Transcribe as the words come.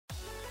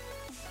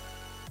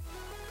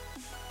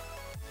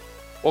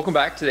Welcome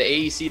back to the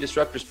AEC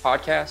Disruptors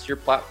Podcast, your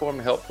platform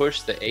to help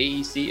push the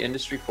AEC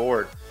industry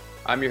forward.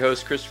 I'm your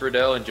host, Christopher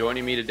Dell, and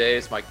joining me today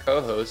is my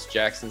co-host,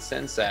 Jackson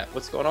Sensat.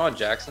 What's going on,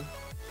 Jackson?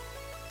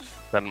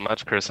 Not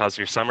much, Chris. How's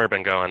your summer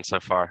been going so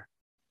far?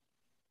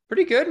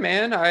 Pretty good,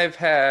 man. I've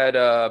had,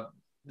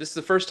 this is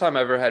the first time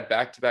I've ever had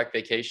back-to-back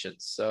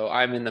vacations. So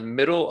I'm in the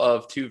middle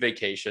of two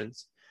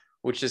vacations,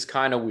 which is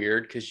kind of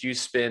weird because you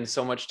spend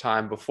so much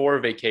time before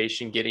a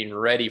vacation getting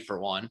ready for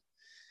one.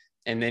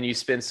 And then you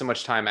spend so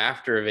much time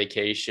after a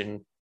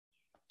vacation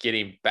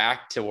getting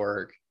back to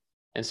work.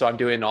 And so I'm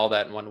doing all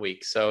that in 1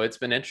 week. So it's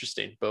been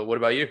interesting. But what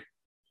about you?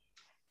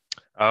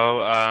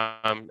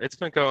 It's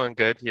been going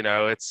good.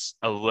 It's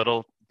a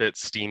little bit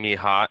steamy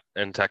hot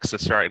in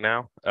Texas right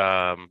now.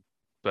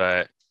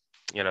 But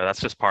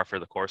that's just par for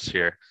the course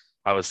here.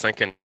 I was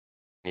thinking,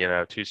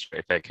 2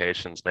 straight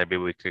vacations. Maybe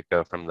we could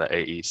go from the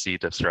AEC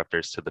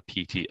disruptors to the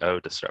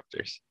PTO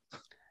disruptors.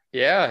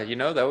 Yeah,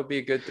 that would be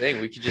a good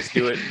thing. We could just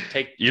do it.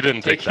 You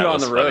didn't take think it that on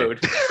was the funny. road.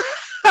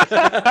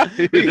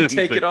 You We can didn't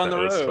take it think on that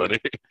the was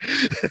road.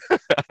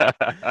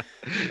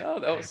 funny. No,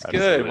 that was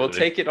good. We'll Absolutely.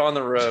 take it on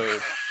the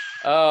road.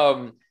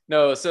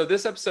 No, so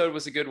this episode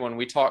was a good one.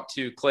 We talked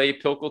to Clay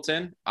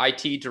Pilkilton,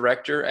 IT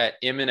director at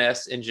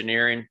M&S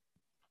Engineering.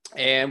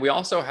 And we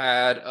also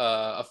had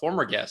a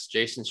former guest,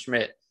 Jason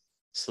Schmidt,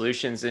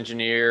 solutions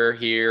engineer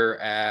here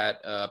at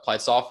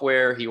Applied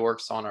Software. He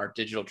works on our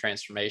digital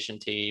transformation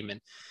team.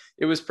 And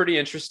it was pretty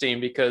interesting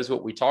because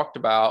what we talked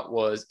about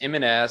was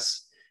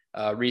M&S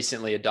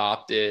recently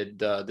adopted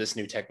this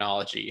new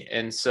technology.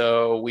 And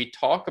so we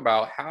talk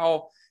about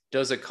how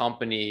does a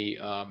company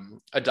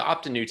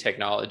adopt a new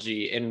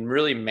technology and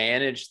really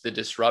manage the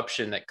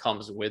disruption that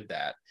comes with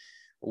that.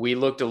 We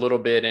looked a little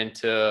bit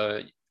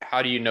into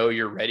how do you know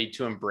you're ready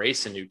to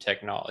embrace a new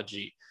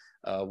technology?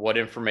 What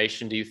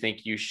information do you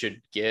think you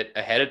should get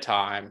ahead of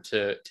time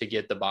to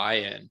get the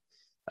buy-in?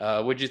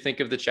 What'd you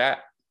think of the chat?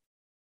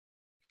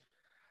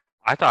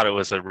 I thought it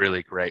was a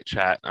really great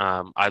chat.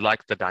 I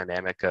like the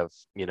dynamic of,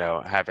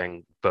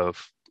 having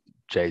both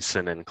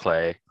Jason and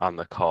Clay on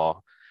the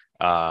call,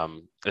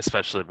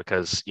 especially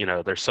because,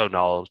 they're so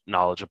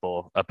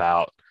knowledgeable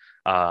about,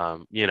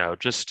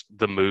 just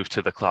the move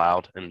to the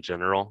cloud in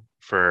general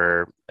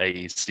for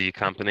AEC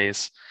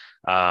companies.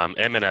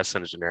 M&S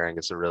Engineering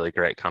is a really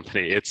great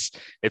company.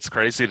 It's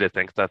crazy to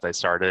think that they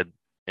started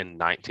in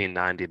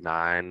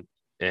 1999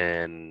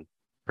 in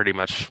pretty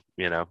much,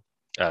 a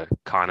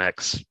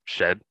Connex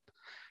shed.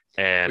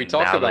 We And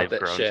talked now about they've that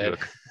grown to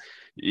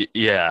shed.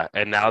 yeah,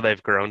 and now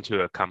they've grown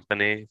to a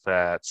company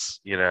that's,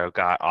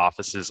 got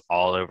offices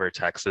all over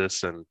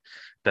Texas and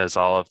does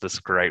all of this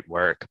great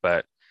work.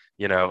 But,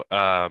 we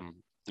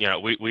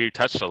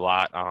touched a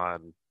lot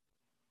on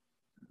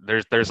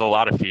there's a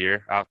lot of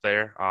fear out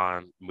there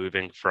on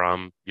moving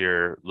from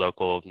your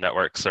local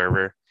network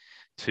server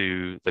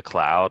to the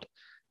cloud.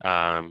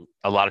 A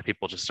lot of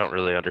people just don't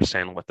really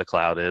understand what the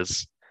cloud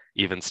is,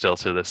 even still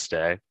to this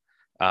day.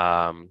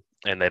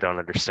 And they don't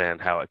understand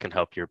how it can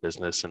help your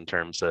business in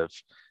terms of,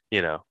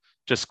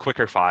 just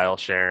quicker file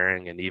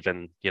sharing. And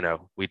even,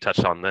 we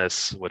touched on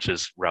this, which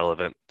is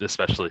relevant,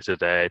 especially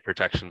today,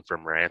 protection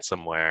from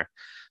ransomware.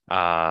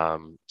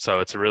 So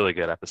it's a really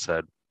good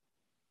episode.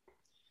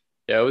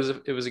 Yeah,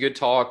 it was a good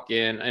talk,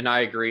 and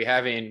I agree.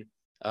 Having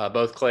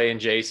both Clay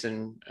and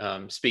Jason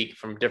speak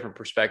from different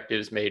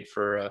perspectives made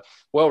for a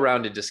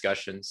well-rounded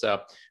discussion. So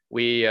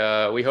we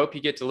hope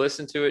you get to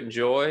listen to it,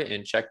 enjoy,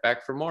 and check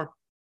back for more.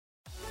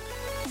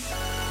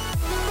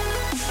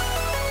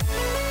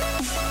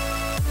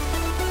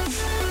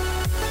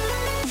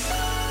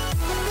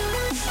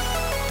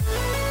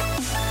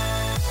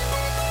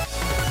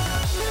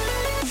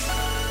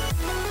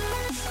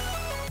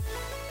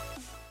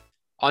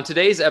 On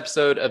today's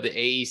episode of the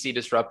AEC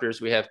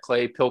Disruptors, we have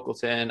Clay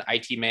Pilkilton,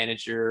 IT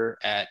manager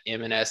at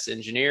M&S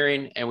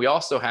Engineering, and we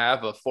also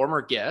have a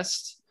former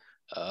guest,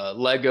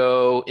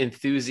 Lego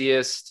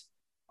enthusiast,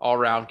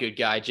 all-around good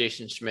guy,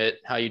 Jason Schmidt.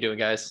 How you doing,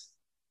 guys?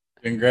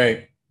 Doing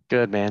great.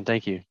 Good, man.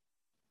 Thank you.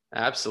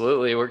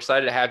 Absolutely. We're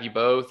excited to have you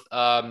both.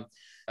 I'd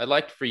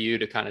like for you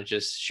to kind of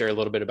just share a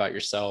little bit about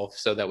yourself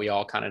so that we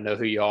all kind of know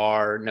who you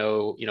are,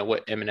 know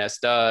what M&S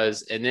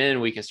does, and then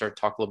we can start to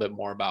talk a little bit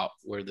more about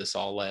where this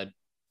all led.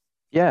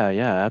 Yeah,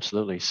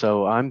 absolutely.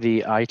 So I'm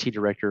the IT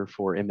director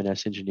for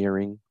M&S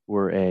Engineering.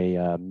 We're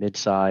a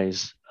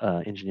mid-size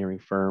engineering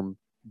firm,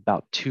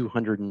 about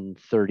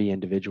 230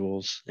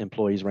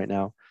 employees right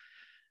now.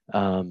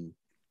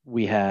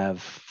 We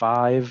have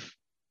five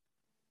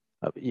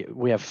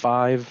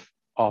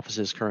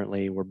offices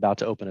currently. We're about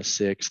to open a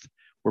sixth.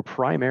 We're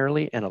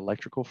primarily an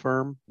electrical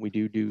firm. We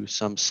do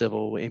some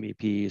civil,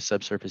 MEP,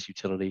 subsurface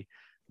utility,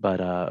 but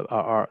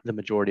the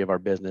majority of our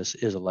business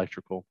is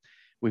electrical.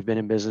 We've been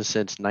in business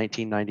since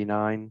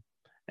 1999,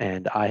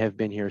 and I have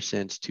been here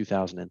since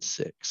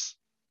 2006.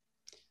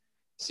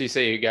 So you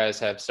say you guys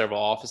have several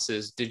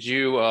offices. Did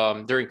you,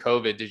 during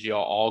COVID, did you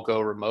all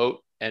go remote?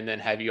 And then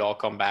have you all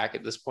come back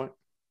at this point?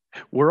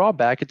 We're all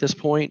back at this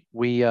point.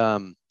 We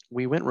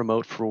went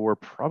remote for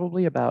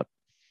probably about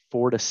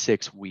 4 to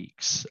 6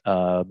 weeks,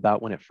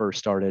 about when it first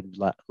started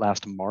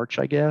last March,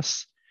 I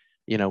guess.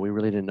 we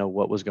really didn't know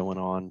what was going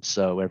on.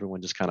 So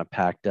everyone just kind of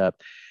packed up.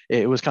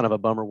 It was kind of a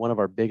bummer. One of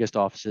our biggest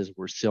offices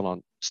were still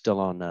on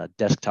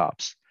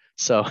desktops.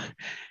 So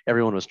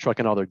everyone was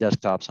trucking all their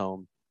desktops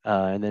home.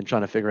 And then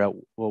trying to figure out,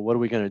 well, what are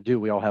we going to do?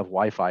 We all have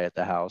Wi-Fi at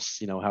the house.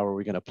 How are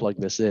we going to plug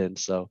this in?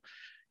 So,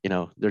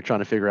 they're trying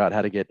to figure out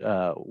how to get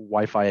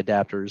Wi-Fi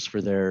adapters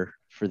for their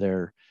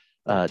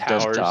Towers.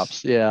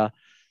 desktops. Yeah.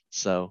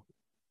 So,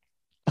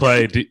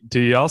 Clay, do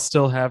y'all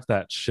still have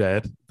that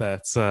shed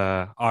that's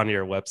on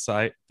your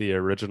website, the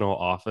original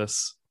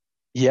office?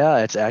 yeah,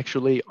 it's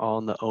actually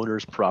on the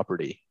owner's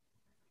property.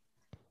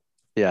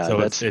 Yeah, So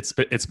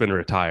it's been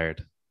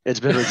retired. It's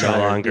been No retired.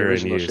 longer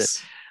in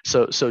use.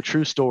 So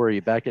true story.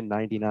 Back in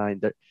 '99,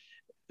 that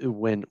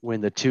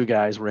when the two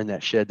guys were in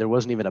that shed, there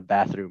wasn't even a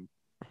bathroom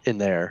in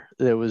there.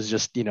 It was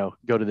just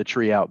go to the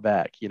tree out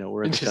back.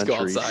 We're in the Just go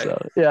country. outside.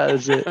 So yeah,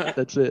 that's it.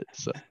 That's it.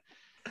 So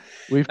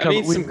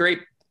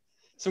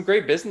some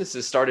great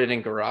businesses started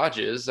in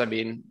garages. I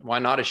mean, why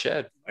not a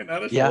shed?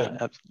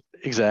 Yeah,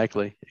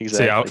 exactly.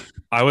 See,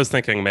 I was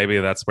thinking maybe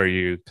that's where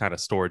you kind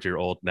of stored your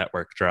old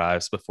network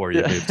drives before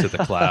you moved to the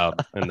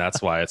cloud, and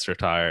that's why it's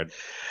retired.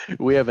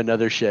 We have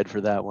another shed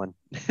for that one.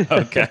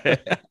 Okay.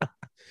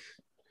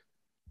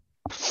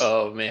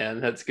 Oh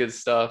man, that's good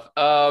stuff.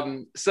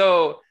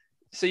 So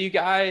you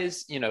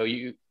guys,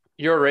 you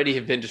already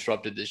have been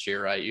disrupted this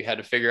year, right? You had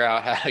to figure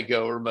out how to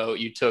go remote.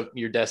 You took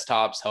your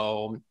desktops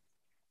home.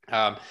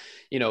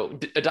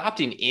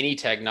 Adopting any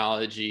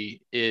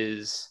technology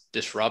is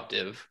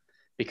disruptive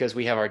because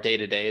we have our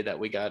day-to-day that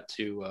we got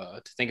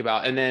to think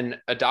about. And then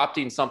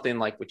adopting something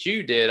like what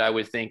you did, I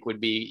would think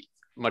would be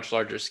much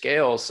larger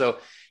scale. So,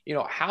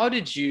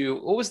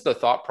 what was the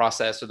thought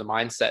process or the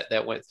mindset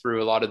that went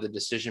through a lot of the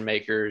decision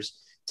makers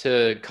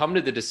to come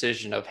to the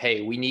decision of,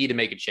 hey, we need to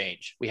make a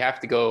change. We have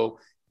to go,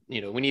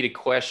 we need to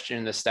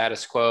question the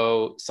status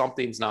quo.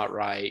 Something's not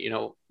right.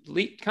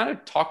 Kind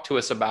of talk to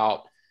us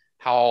about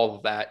how all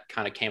of that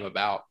kind of came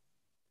about.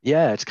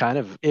 Yeah,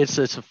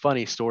 it's a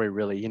funny story,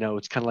 really.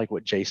 It's kind of like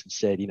what Jason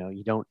said.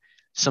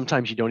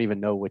 Sometimes you don't even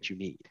know what you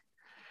need.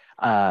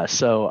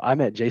 So I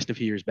met Jason a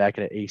few years back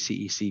at an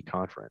ACEC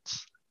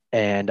conference,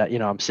 and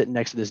I'm sitting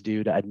next to this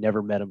dude. I'd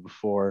never met him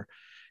before,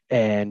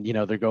 and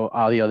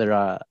all the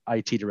other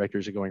IT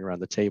directors are going around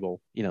the table,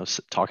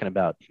 talking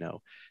about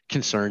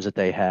concerns that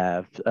they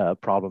have,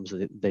 problems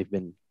that they've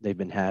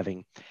been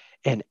having,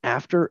 and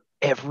after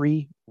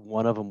every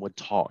one of them would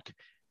talk,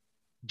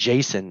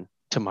 Jason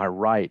to my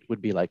right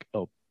would be like,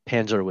 "Oh,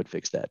 Panzer would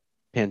fix that.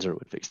 Panzer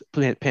would fix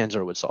that.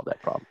 Panzer would solve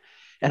that problem."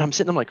 And I'm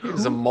sitting, I'm like, "Who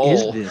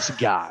is this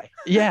guy?"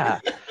 Yeah.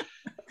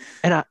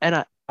 And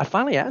I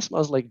finally asked him, I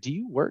was like, "Do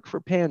you work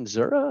for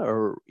Panzera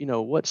or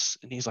what's?"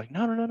 And he's like,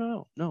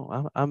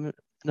 "No. I'm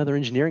another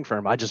engineering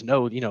firm. I just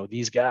know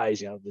these guys.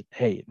 That,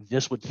 hey,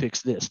 this would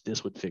fix this.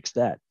 This would fix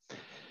that."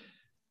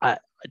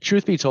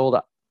 Truth be told,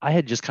 I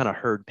had just kind of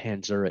heard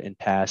Panzera in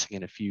passing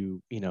in a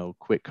few,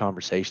 quick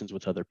conversations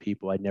with other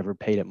people. I'd never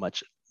paid it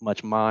much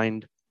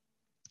mind.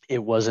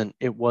 It wasn't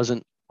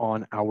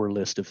on our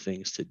list of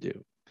things to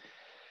do.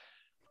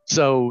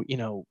 So,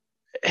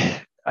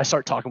 I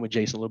start talking with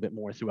Jason a little bit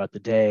more throughout the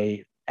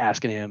day,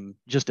 asking him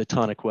just a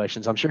ton of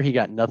questions. I'm sure he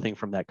got nothing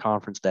from that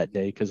conference that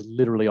day because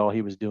literally all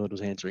he was doing was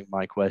answering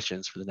my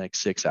questions for the next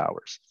 6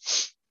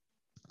 hours.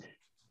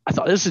 I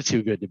thought, this is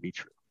too good to be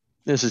true.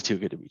 This is too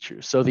good to be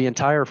true. So the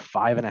entire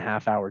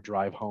 5.5-hour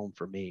drive home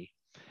for me,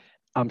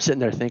 I'm sitting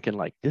there thinking,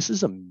 like, this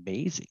is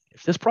amazing.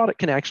 If this product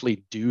can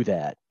actually do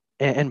that,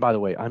 and by the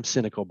way, I'm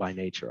cynical by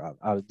nature.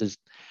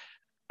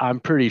 I'm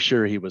pretty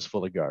sure he was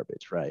full of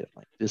garbage, right? I'm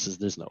like,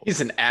 there's no.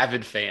 He's an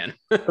avid fan.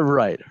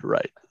 Right.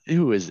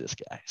 Who is this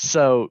guy?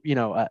 So,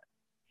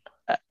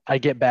 I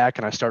get back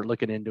and I start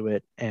looking into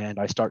it, and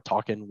I start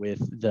talking with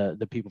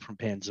the people from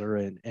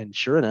Panzera, and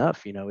sure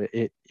enough,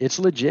 it's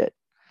legit.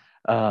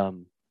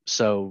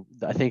 So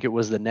I think it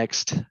was the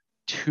next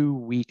 2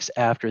 weeks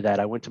after that,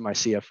 I went to my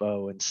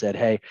CFO and said,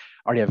 "Hey,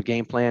 I already have a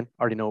game plan.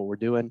 I already know what we're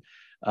doing.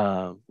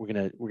 We're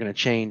gonna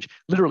change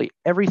literally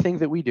everything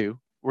that we do.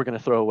 We're gonna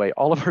throw away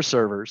all of our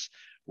servers.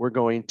 We're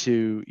going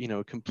to,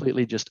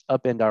 completely just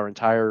upend our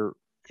entire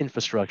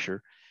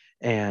infrastructure,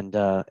 and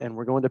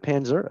we're going to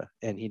Panzera."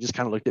 And he just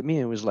kind of looked at me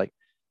and was like,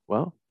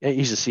 "Well,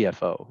 he's a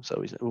CFO,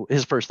 so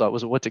his first thought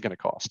was, what's it going to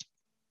cost?"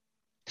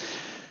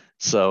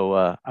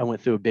 So I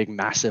went through a big,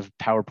 massive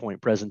PowerPoint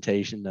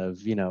presentation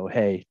of,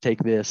 hey,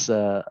 take this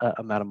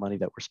amount of money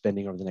that we're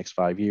spending over the next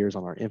 5 years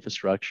on our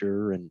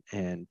infrastructure,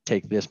 and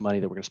take this money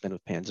that we're going to spend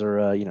with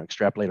Panzera,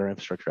 extrapolate our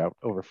infrastructure out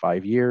over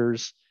 5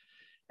 years,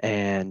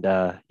 and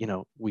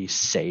we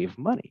save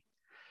money.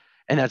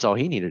 And that's all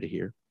he needed to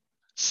hear.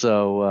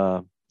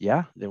 So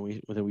then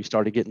we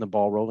started getting the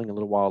ball rolling. A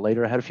little while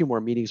later, I had a few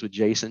more meetings with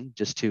Jason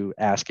just to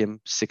ask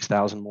him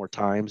 6,000 more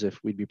times if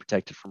we'd be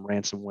protected from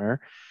ransomware.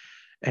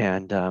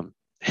 And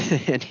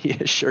and he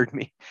assured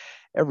me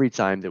every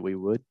time that we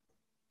would.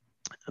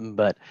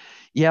 But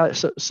yeah,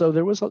 so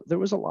there was a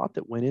lot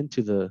that went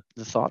into the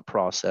thought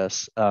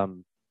process.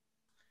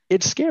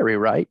 It's scary,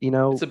 right?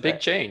 It's a big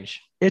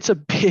change. It's a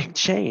big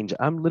change.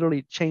 I'm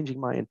literally changing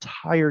my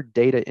entire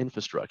data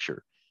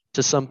infrastructure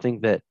to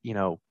something that,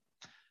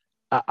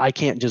 I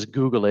can't just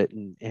Google it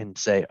and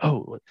say,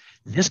 oh,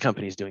 this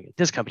company is doing it.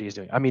 This company is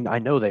doing it. I mean, I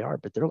know they are,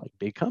 but they're like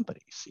big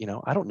companies.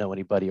 I don't know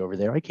anybody over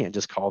there. I can't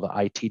just call the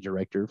IT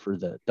director for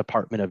the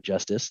Department of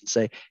Justice and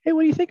say, hey,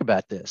 what do you think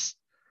about this?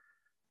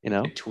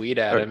 Tweet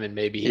at him and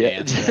maybe he'd yeah.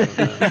 answer.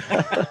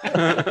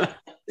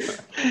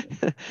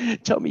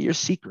 Tell me your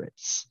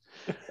secrets.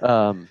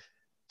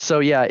 So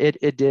yeah,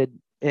 it did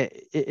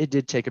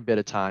take a bit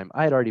of time.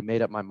 I had already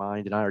made up my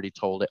mind, and I already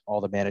told all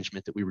the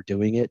management that we were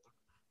doing it.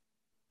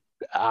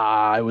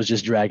 I was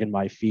just dragging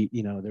my feet.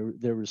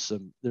 There was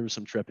some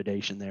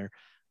trepidation there.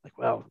 Like,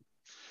 well,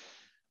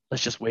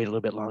 let's just wait a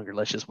little bit longer.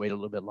 Let's just wait a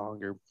little bit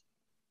longer.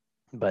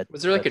 But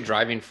was there like a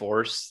driving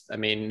force? I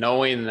mean,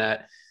 knowing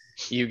that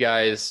you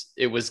guys,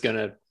 there was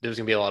gonna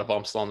be a lot of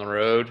bumps along the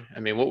road. I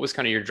mean, what was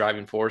kind of your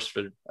driving force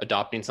for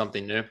adopting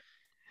something new?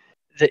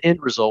 The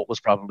end result was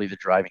probably the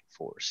driving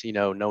force.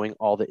 Knowing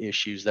all the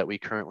issues that we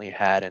currently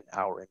had in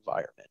our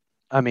environment.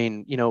 I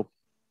mean,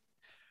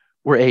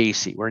 we're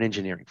AEC. We're an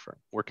engineering firm.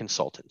 We're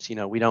consultants.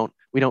 We don't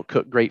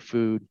cook great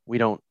food. We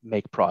don't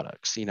make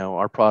products.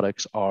 Our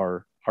products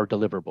are our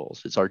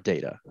deliverables. It's our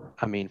data.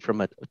 I mean,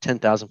 from a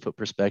 10,000 foot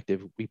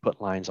perspective, we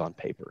put lines on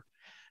paper.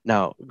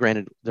 Now,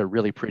 granted, they're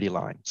really pretty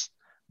lines,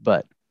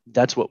 but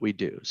that's what we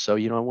do. So,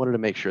 I wanted to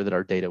make sure that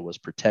our data was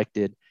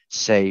protected,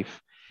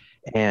 safe,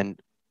 and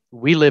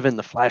we live in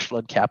the flash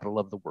flood capital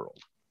of the world.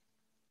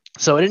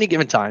 So at any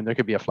given time, there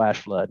could be a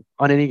flash flood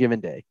on any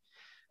given day.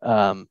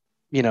 And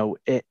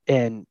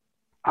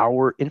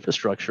our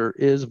infrastructure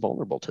is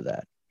vulnerable to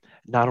that.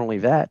 Not only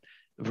that,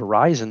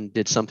 Verizon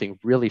did something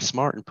really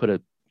smart and put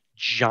a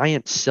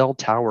giant cell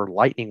tower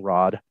lightning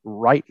rod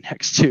right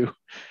next to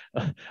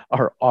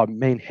our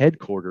main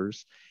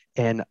headquarters.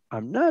 And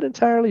I'm not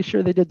entirely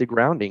sure they did the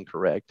grounding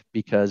correct,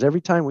 because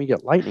every time we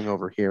get lightning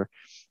over here,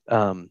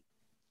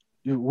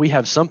 we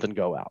have something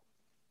go out.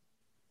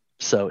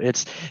 So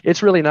it's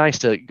really nice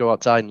to go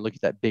outside and look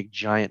at that big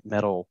giant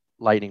metal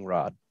lightning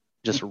rod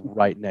just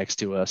right next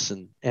to us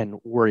and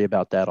worry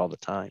about that all the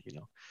time,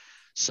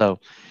 So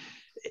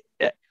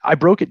I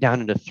broke it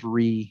down into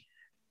three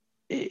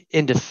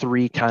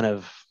kind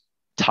of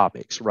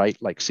topics, right?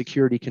 Like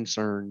security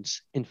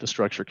concerns,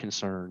 infrastructure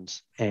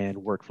concerns, and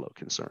workflow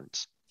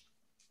concerns.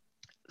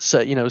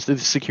 So, so the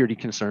security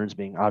concerns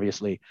being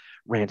obviously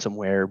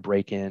ransomware,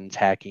 break-ins,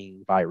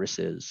 hacking,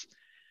 viruses.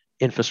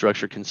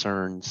 Infrastructure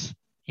concerns,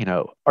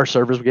 our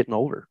servers were getting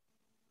older.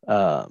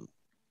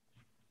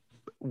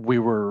 We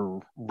were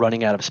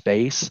running out of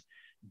space.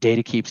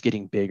 Data keeps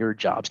getting bigger.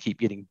 Jobs keep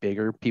getting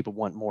bigger. People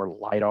want more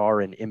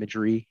LiDAR and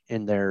imagery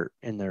in their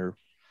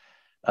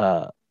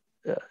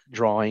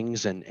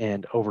drawings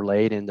and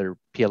overlaid in their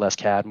PLS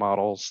CAD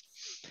models.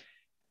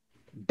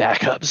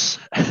 Backups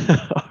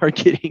are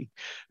getting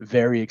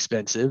very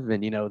expensive,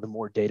 and the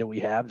more data we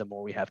have, the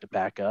more we have to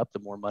back up, the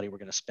more money we're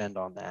going to spend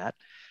on that.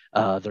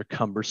 They're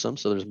cumbersome,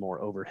 so there's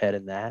more overhead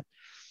in that.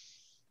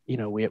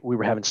 We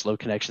were having slow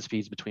connection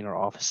speeds between our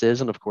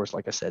offices, and of course,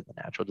 like I said,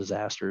 the natural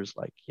disasters,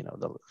 like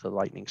the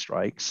lightning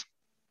strikes.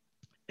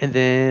 And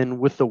then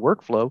with the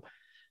workflow,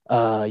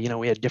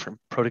 we had different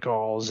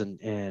protocols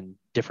and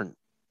different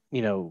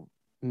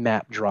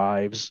map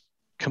drives,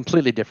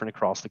 completely different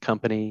across the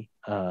company.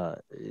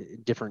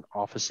 Different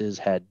offices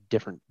had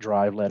different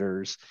drive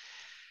letters.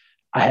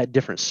 I had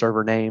different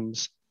server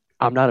names.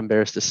 I'm not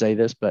embarrassed to say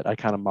this, but I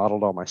kind of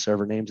modeled all my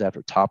server names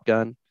after Top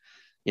Gun.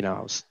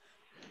 I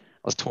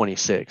was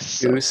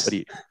 26. Goose. So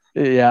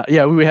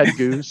yeah, we had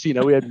Goose.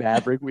 We had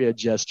Maverick. We had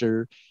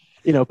Jester.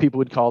 People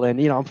would call in.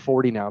 I'm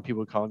 40 now. People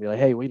would call and be like,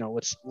 "Hey,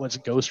 what's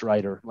Ghost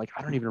Rider?" I'm like,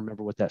 I don't even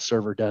remember what that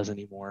server does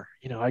anymore.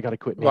 I got to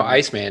quit. Well,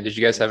 Iceman. Did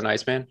you guys have an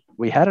Iceman?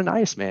 We had an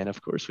Iceman.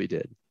 Of course we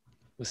did.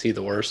 Was he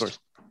the worst?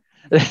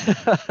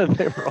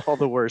 They were all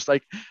the worst.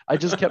 Like, I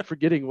just kept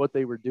forgetting what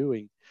they were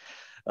doing.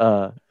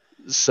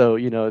 So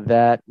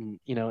that,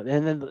 and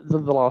then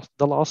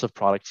the loss of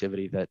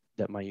productivity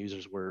that my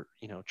users were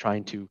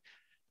trying to,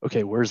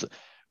 okay, where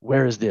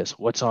is this,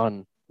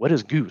 what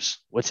is Goose,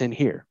 what's in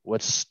here,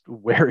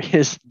 where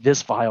is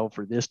this file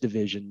for this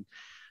division?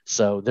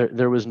 So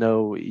there was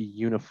no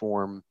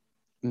uniform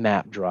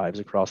map drives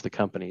across the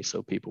company,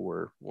 so people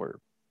were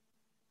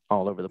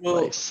all over the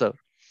place. So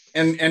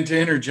and to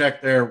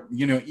interject there,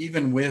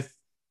 even with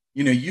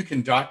you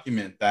can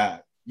document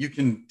that, you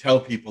can tell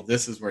people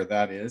this is where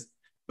that is.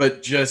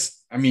 But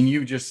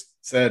you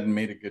just said and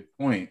made a good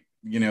point,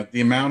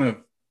 the amount of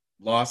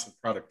loss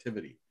of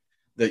productivity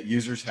that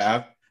users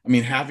have,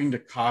 having to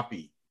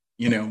copy,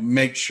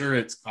 make sure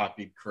it's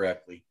copied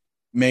correctly,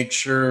 make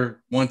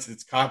sure once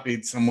it's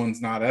copied,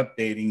 someone's not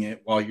updating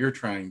it while you're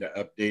trying to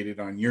update it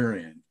on your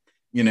end,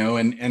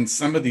 and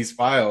some of these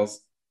files,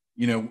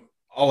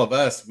 all of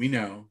us, we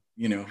know,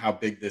 how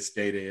big this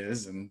data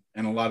is. And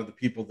a lot of the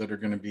people that are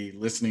going to be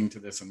listening to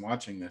this and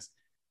watching this,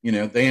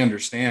 they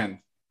understand,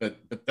 but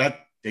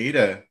that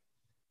data,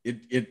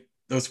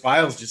 those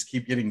files just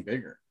keep getting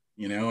bigger,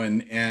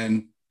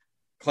 and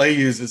Clay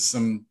uses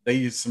some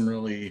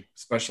really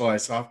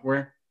specialized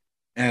software,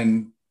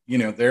 and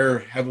they're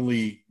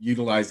heavily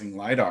utilizing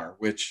LiDAR,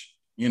 which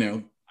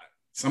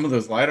some of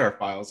those LiDAR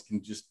files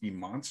can just be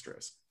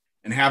monstrous,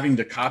 and having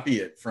to copy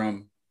it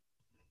from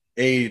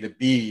A to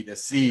B to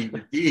C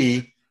to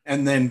D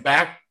and then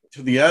back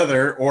to the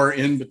other or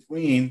in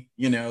between,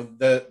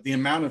 the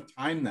amount of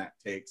time that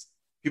takes,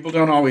 people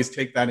don't always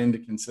take that into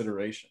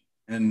consideration.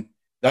 And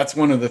that's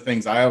one of the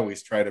things I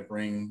always try to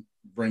bring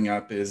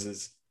up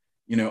is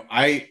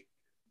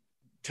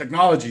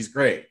technology is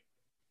great.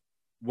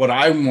 What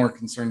I'm more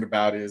concerned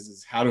about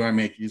is how do I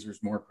make users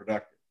more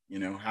productive?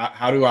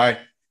 How do I,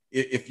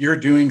 if you're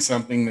doing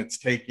something that's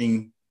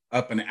taking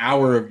up an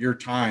hour of your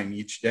time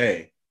each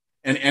day,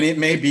 and it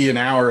may be an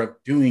hour of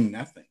doing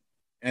nothing.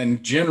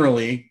 And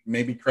generally,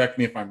 maybe correct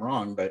me if I'm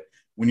wrong, but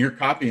when you're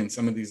copying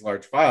some of these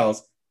large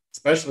files,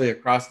 especially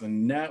across the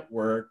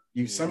network,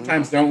 you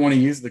sometimes don't want to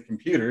use the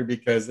computer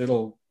because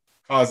it'll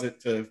cause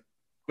it to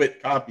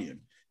quit copying,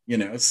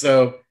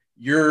 so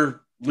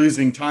you're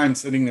losing time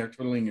sitting there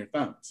twiddling your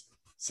thumbs.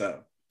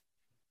 So,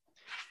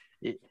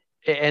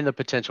 and the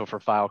potential for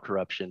file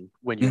corruption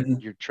when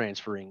you're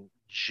transferring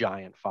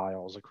giant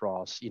files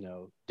across,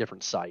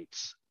 different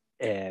sites,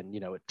 and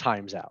it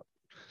times out.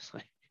 It's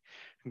like,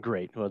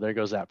 great. Well, there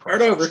goes that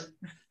process. Start over.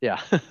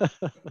 Yeah.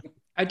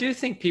 I do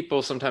think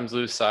people sometimes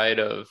lose sight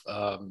of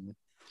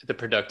the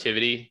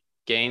productivity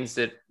gains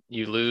that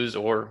you lose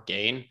or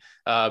gain,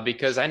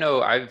 because I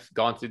know I've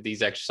gone through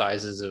these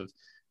exercises of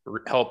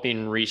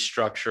helping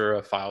restructure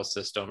a file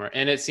system,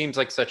 and it seems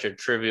like such a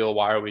trivial,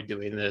 why are we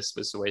doing this?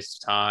 It's a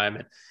waste of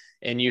time.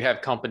 And you have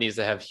companies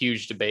that have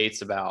huge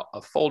debates about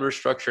a folder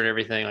structure and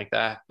everything like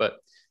that. But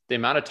the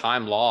amount of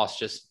time lost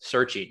just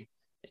searching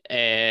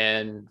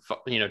and,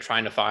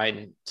 trying to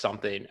find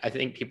something, I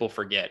think people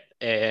forget.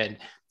 And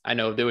I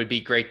know there would be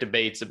great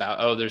debates about,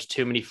 oh, there's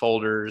too many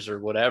folders or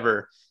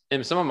whatever.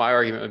 And some of my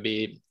argument would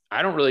be,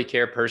 I don't really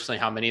care personally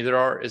how many there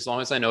are, as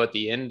long as I know at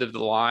the end of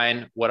the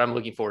line, what I'm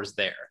looking for is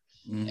there.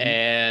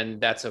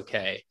 And that's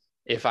okay.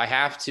 If I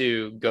have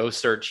to go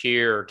search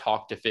here or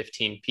talk to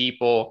 15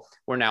 people,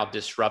 we're now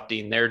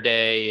disrupting their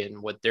day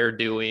and what they're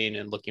doing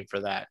and looking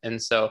for that.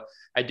 And so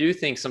I do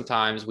think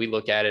sometimes we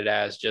look at it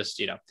as just,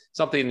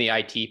 something the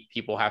IT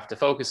people have to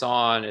focus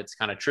on. It's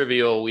kind of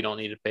trivial. We don't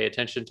need to pay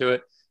attention to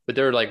it. But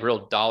there are like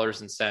real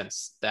dollars and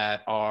cents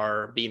that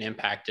are being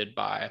impacted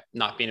by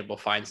not being able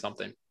to find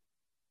something.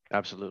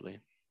 Absolutely.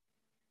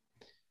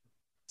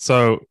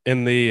 So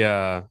in the,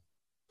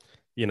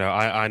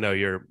 I know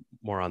you're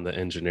more on the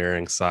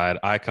engineering side.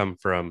 I come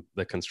from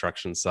the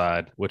construction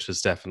side, which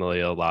is definitely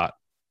a lot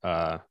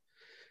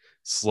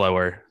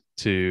slower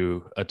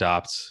to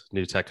adopt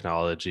new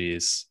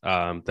technologies.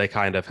 They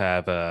kind of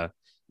have a,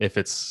 if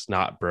it's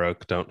not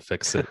broke, don't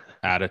fix it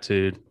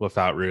attitude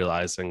without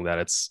realizing that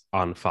it's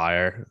on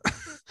fire.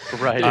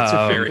 Right. It's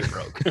very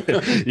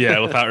broke. Yeah,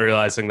 without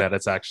realizing that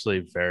it's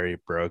actually very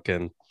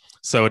broken.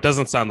 So it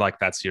doesn't sound like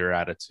that's your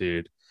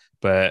attitude.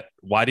 But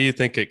why do you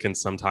think it can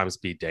sometimes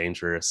be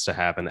dangerous to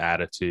have an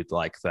attitude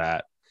like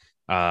that?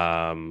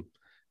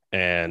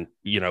 And,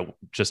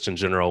 just in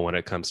general, when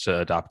it comes to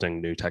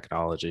adopting new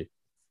technology?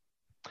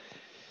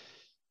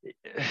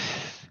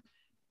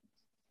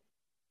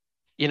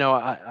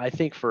 I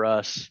think for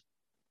us,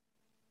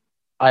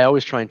 I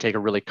always try and take a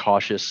really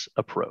cautious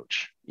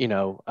approach.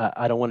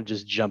 I don't want to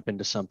just jump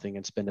into something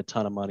and spend a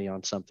ton of money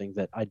on something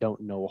that I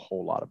don't know a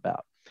whole lot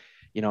about.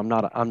 I'm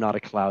not a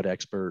cloud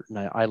expert, and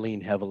I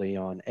lean heavily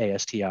on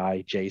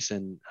ASTI.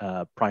 Jason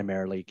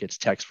primarily gets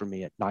text from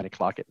me at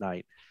 9:00 at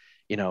night.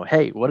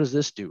 Hey, what does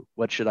this do?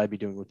 What should I be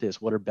doing with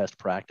this? What are best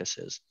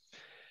practices?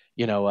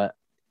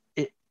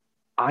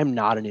 I'm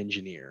not an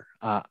engineer.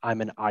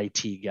 I'm an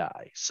IT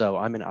guy. So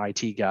I'm an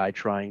IT guy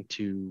trying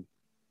to,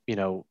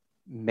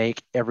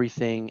 make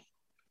everything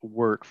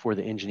work for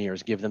the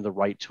engineers, give them the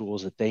right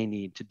tools that they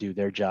need to do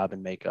their job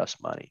and make us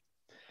money.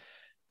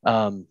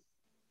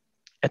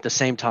 At the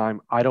same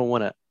time, I don't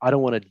want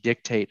to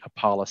dictate a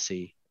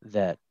policy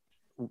that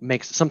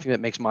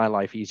makes my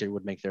life easier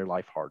would make their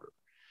life harder.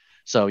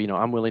 So,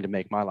 I'm willing to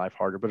make my life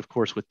harder, but of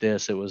course with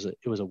this, it was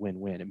a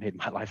win-win. It made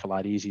my life a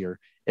lot easier.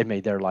 It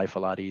made their life a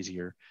lot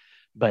easier.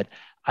 But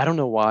I don't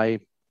know why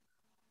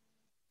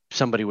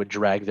somebody would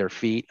drag their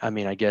feet. I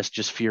mean, I guess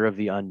just fear of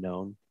the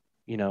unknown,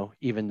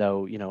 even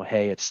though,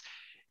 hey, it's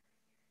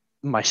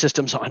my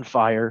system's on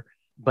fire,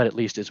 but at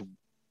least it's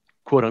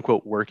quote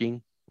unquote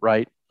working,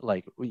 right?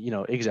 Like,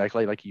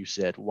 exactly like you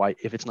said, why,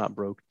 if it's not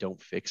broke,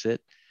 don't fix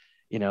it.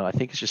 I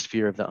think it's just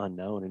fear of the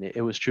unknown. And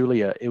it was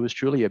truly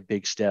a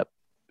big step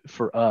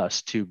for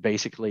us to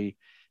basically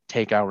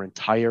take our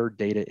entire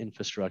data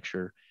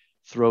infrastructure,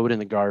 throw it in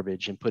the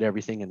garbage, and put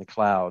everything in the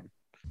cloud.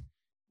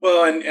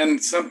 Well,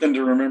 and something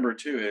to remember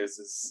too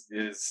is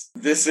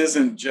this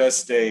isn't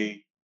just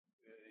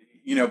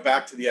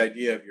back to the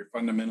idea of you're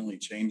fundamentally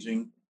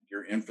changing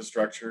your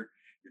infrastructure,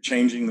 you're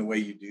changing the way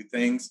you do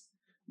things.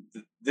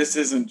 This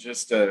isn't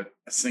just a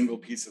single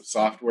piece of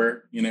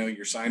software,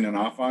 you're signing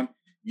off on.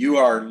 You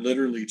are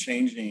literally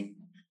changing,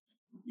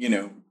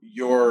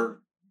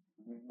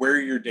 where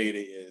your data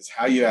is,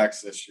 how you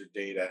access your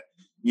data.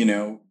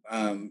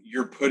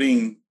 You're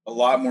putting a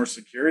lot more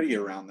security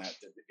around that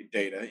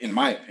data, in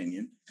my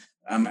opinion.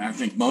 I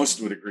think most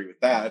would agree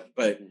with that,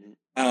 but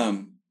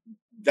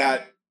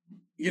that,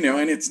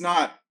 and it's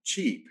not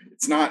cheap.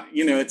 It's not,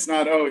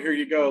 oh, here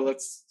you go,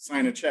 let's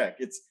sign a check.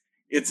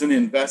 It's an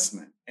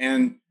investment.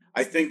 And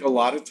I think a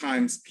lot of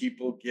times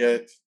people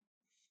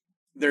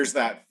there's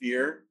that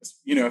fear,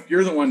 if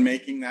you're the one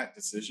making that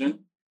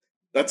decision,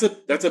 that's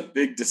a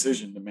big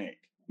decision to make,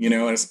 and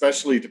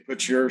especially to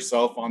put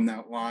yourself on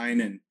that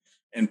line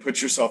and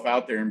put yourself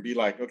out there and be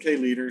like, okay,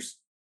 leaders,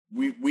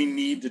 we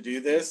need to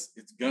do this.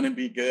 It's going to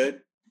be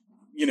good,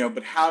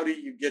 but how do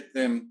you get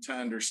them to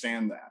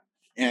understand that?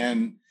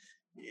 And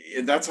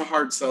that's a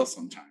hard sell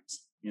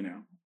sometimes,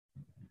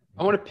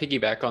 I want to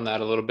piggyback on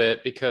that a little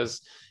bit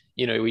because,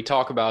 we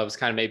talk about it was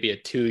kind of maybe a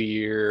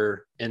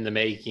 2-year in the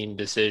making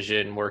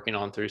decision, working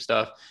on through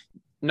stuff,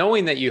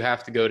 knowing that you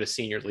have to go to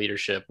senior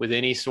leadership with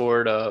any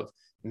sort of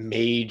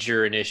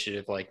major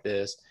initiative like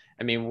this.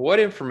 I mean, what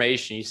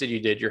information, you said you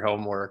did your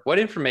homework, what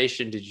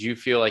information did you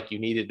feel like you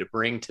needed to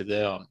bring to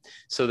them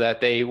so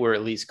that they were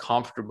at least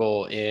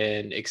comfortable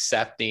in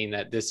accepting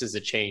that this is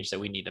a change that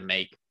we need to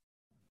make?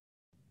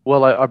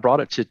 Well, I brought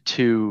it to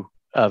two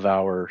of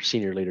our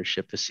senior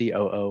leadership, the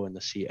COO and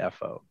the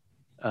CFO.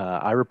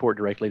 I report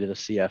directly to the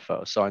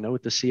CFO. So I know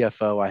with the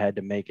CFO, I had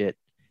to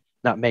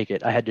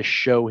I had to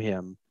show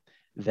him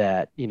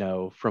that,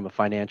 from a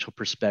financial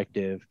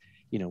perspective,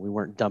 we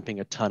weren't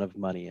dumping a ton of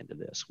money into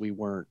this. We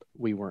weren't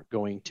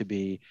going to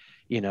be,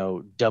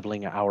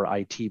 doubling our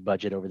IT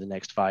budget over the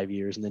next 5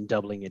 years and then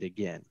doubling it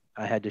again.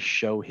 I had to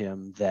show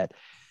him that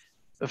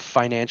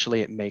financially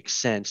it makes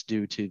sense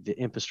due to the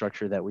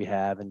infrastructure that we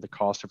have and the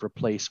cost of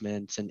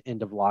replacements and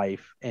end of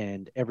life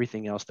and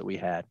everything else that we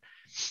had.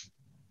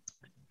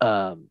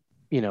 To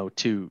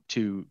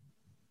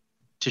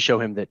show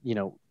him that,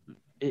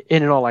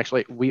 in all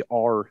actually, we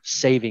are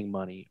saving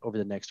money over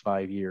the next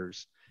 5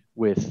 years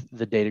with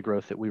the data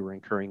growth that we were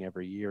incurring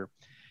every year,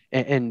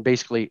 and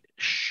basically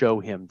show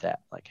him that,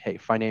 like, hey,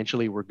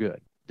 financially we're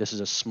good. This is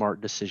a smart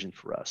decision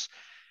for us.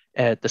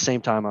 At the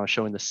same time, I was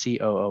showing the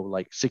COO,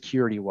 like,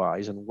 security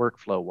wise and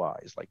workflow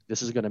wise, like,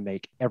 this is going to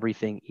make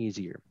everything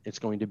easier. It's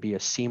going to be a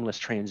seamless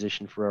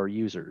transition for our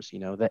users.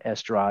 The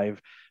S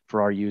drive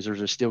for our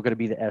users is still going to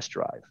be the S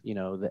drive.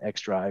 The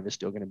X drive is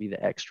still going to be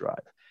the X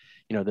drive.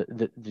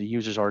 The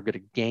users are going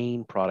to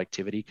gain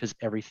productivity because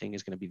everything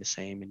is going to be the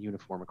same and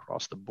uniform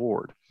across the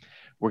board.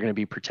 We're going to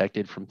be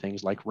protected from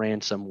things like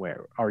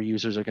ransomware. Our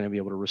users are going to be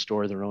able to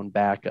restore their own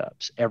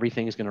backups.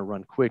 Everything is going to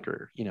run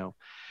quicker,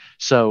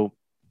 So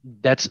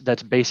that's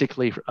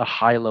basically a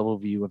high level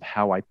view of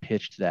how I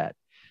pitched that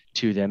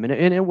to them.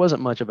 And it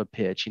wasn't much of a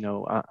pitch.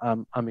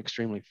 I'm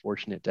extremely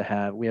fortunate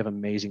we have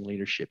amazing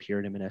leadership here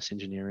at M&S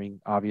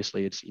Engineering.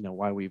 Obviously, it's,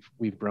 why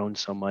we've grown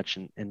so much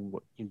and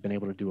been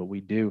able to do what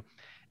we do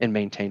and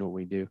maintain what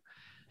we do.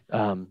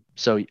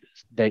 So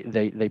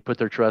they put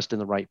their trust in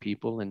the right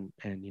people and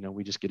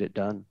we just get it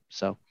done.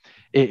 So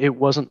it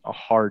wasn't a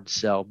hard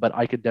sell, but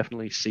I could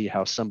definitely see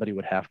how somebody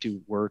would have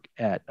to work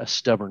at a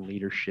stubborn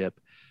leadership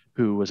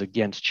who was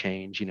against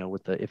change,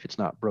 with the if it's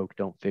not broke,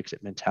 don't fix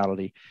it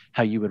mentality,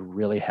 how you would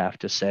really have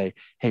to say,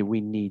 hey, we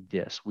need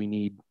this. We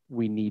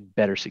need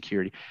better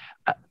security.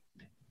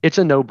 It's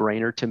a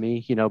no-brainer to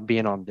me,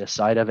 being on this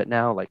side of it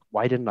now. Like,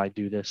 why didn't I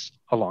do this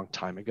a long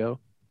time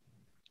ago?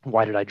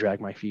 Why did I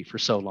drag my feet for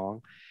so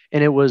long?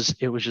 And it was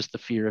just the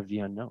fear of the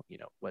unknown.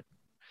 What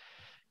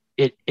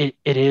it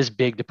is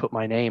big to put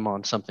my name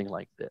on something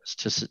like this,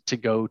 to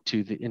go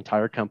to the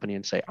entire company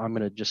and say, I'm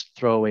going to just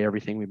throw away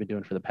everything we've been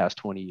doing for the past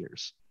 20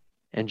 years.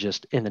 And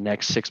just in the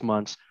next 6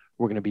 months,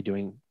 we're going to be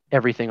doing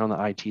everything on the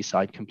IT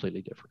side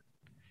completely different.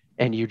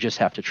 And you just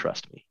have to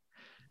trust me.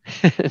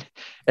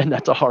 And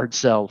that's a hard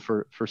sell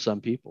for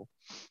some people.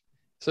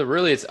 So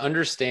really it's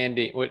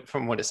understanding,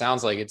 from what it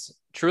sounds like, it's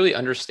truly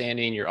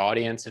understanding your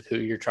audience of who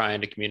you're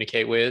trying to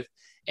communicate with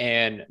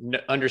and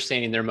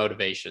understanding their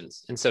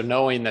motivations. And so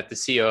knowing that the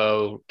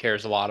COO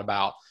cares a lot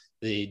about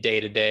the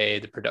day-to-day,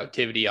 the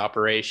productivity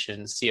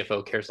operations,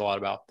 CFO cares a lot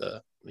about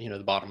the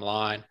bottom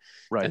line.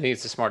 Right. I think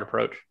it's a smart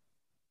approach.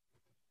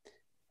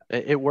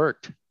 It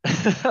worked.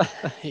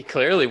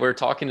 Clearly, we're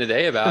talking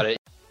today about it.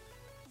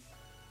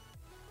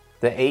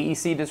 The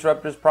AEC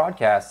Disruptors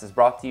podcast is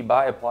brought to you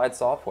by Applied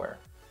Software.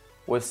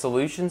 With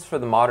solutions for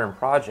the modern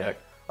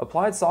project,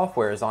 Applied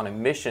Software is on a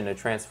mission to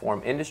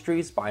transform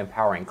industries by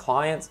empowering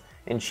clients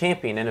and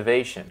champion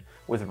innovation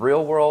with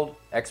real-world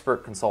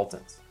expert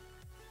consultants.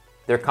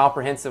 Their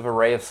comprehensive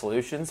array of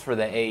solutions for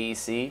the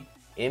AEC,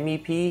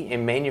 MEP,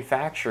 and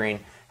manufacturing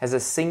has a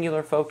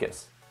singular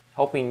focus,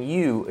 helping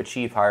you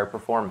achieve higher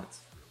performance.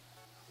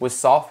 With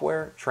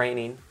software,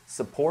 training,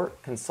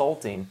 support,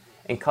 consulting,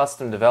 and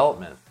custom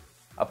development,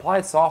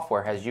 Applied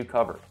Software has you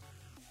covered.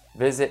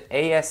 Visit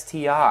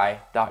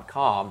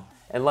ASTI.com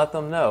and let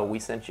them know we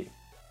sent you.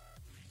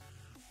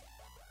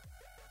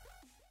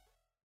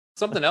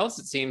 Something else,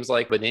 it seems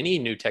like with any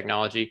new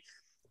technology,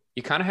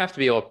 you kind of have to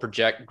be able to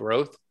project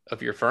growth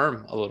of your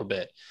firm a little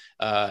bit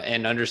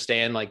and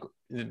understand, like,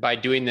 by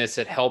doing this,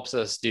 it helps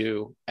us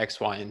do X,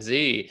 Y, and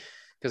Z.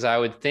 Because I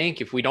would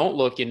think if we don't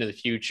look into the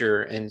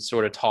future and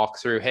sort of talk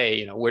through,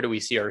 hey, where do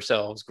we see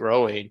ourselves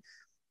growing?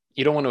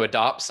 you don't want to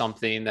adopt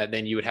something that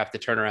then you would have to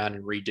turn around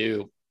and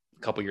redo a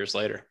couple years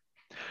later.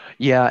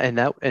 Yeah,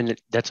 and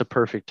that's a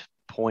perfect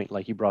point.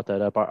 Like you brought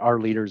that up. Our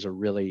leaders are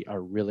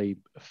really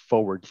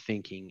forward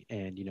thinking,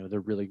 and they're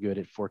really good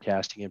at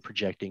forecasting and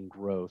projecting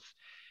growth.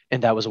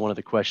 And that was one of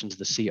the questions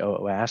the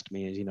COO asked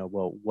me is,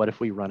 well, what if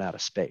we run out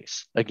of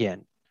space?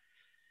 Again,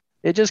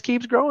 it just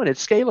keeps growing.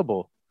 It's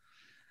scalable.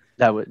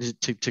 That was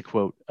to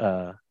quote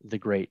the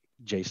great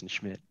Jason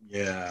Schmidt.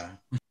 Yeah.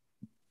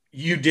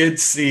 You did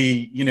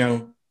see,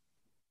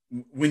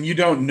 when you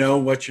don't know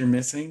what you're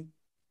missing,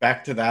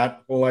 back to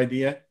that whole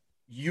idea,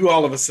 you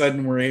all of a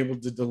sudden were able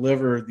to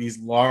deliver these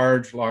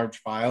large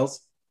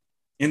files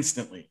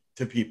instantly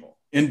to people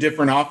in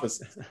different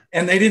offices.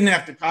 And they didn't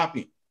have to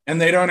copy. And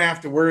they don't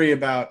have to worry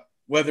about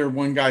whether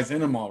one guy's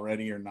in them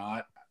already or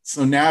not.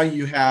 So now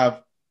you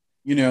have,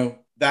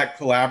 that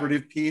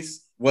collaborative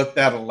piece, what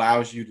that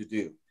allows you to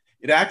do.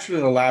 It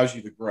actually allows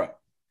you to grow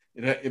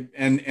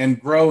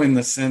and grow in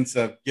the sense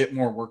of get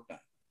more work done.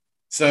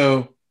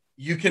 So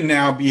you can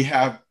now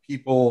have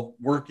people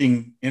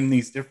working in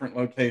these different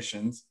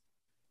locations,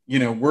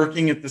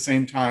 working at the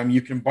same time.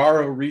 You can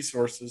borrow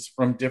resources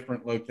from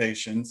different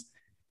locations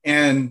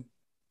and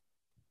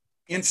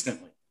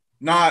instantly,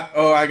 not,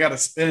 oh, I got to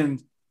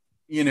spend,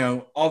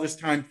 all this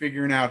time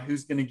figuring out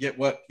who's going to get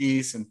what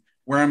piece and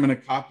where I'm going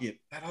to copy it.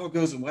 That all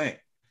goes away.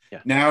 Yeah.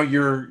 Now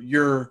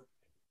you're,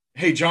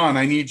 hey, John,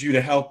 I need you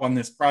to help on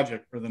this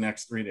project for the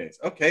next 3 days.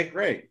 Okay,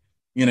 great.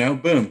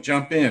 Boom,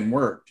 jump in,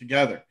 work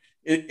together.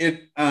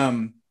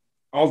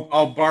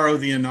 I'll borrow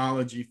the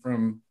analogy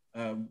from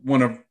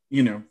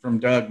from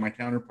Doug, my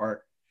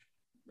counterpart,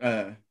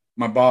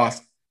 my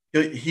boss.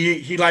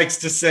 He likes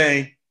to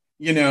say,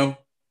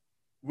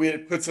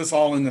 it puts us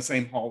all in the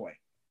same hallway.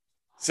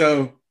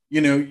 So,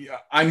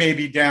 I may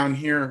be down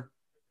here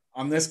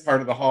on this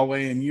part of the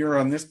hallway and you're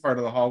on this part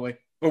of the hallway,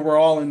 but we're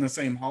all in the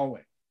same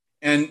hallway.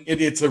 And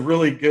it's a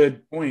really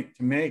good point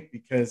to make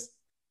because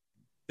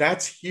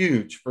that's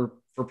huge for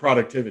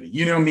productivity.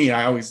 Me,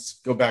 I always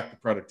go back to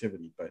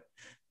productivity, but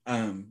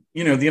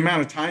the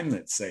amount of time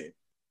that's saved.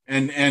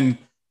 And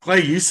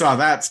Clay, you saw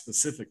that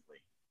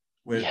specifically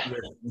with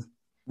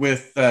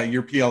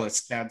your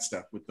PLS CAD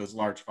stuff with those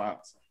large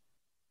files.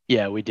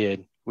 Yeah, we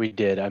did.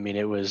 I mean,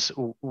 it was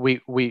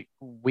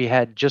we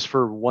had just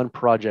for one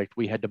project,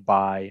 we had to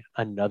buy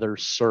another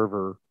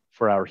server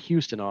for our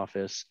Houston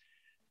office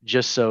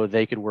just so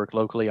they could work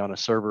locally on a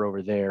server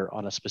over there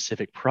on a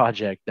specific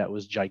project that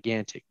was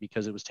gigantic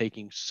because it was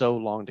taking so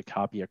long to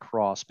copy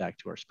across back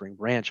to our Spring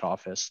Branch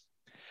office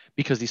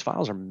because these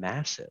files are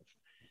massive.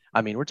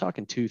 I mean, we're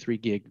talking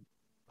 2-3 gig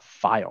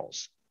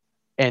files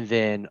and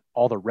then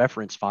all the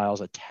reference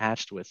files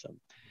attached with them,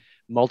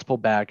 multiple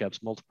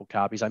backups, multiple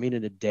copies. I mean,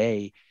 in a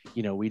day,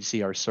 we'd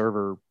see our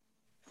server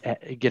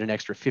get an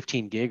extra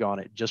 15 gig on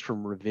it just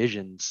from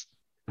revisions.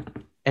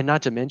 And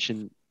not to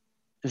mention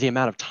the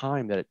amount of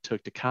time that it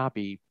took to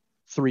copy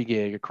 3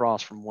 gig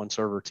across from one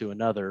server to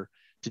another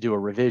to do a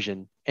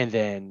revision and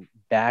then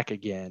back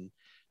again.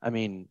 I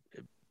mean,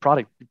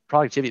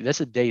 productivity,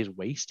 that's a day's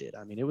wasted.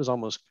 I mean, it was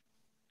almost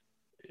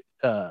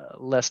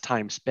less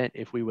time spent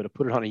if we would have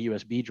put it on a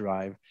USB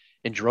drive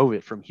and drove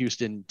it from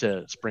Houston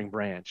to Spring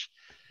Branch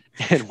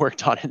and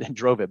worked on it and then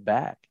drove it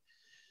back.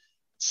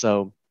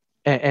 So,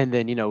 and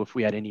then, if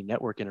we had any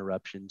network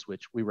interruptions,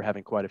 which we were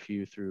having quite a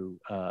few through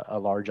a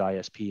large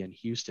ISP in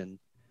Houston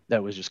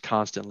that was just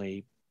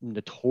constantly,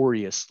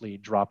 notoriously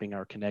dropping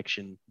our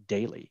connection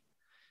daily.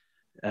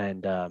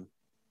 And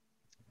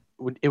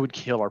it would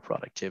kill our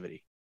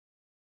productivity.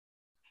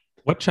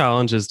 What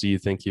challenges do you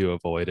think you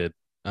avoided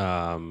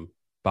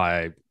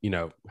by,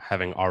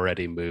 having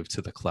already moved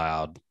to the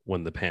cloud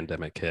when the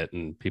pandemic hit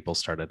and people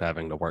started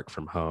having to work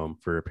from home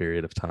for a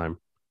period of time?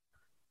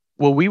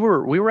 Well, we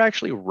were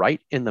actually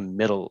right in the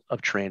middle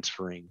of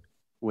transferring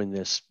when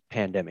this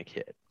pandemic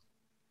hit.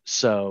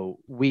 So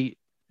we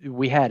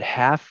had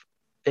half.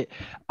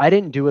 I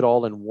didn't do it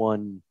all in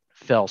one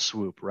fell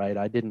swoop, right?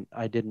 I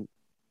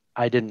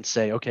didn't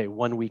say, okay,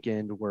 one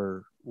weekend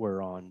we're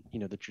on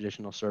the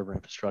traditional server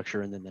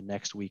infrastructure, and then the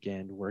next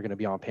weekend we're going to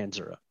be on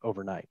Panzera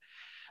overnight.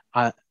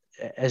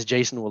 As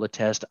Jason will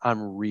attest,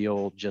 I'm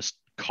real just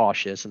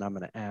cautious, and I'm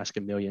going to ask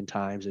a million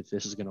times if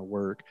this is going to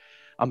work.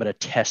 I'm going to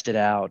test it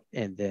out,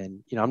 and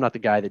then I'm not the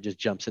guy that just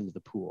jumps into the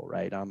pool,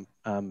 right?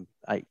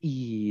 I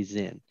ease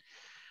in.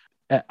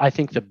 I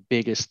think the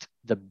biggest,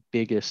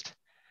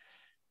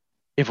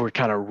 if we're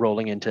kind of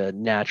rolling into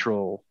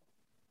natural,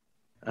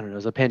 I don't know,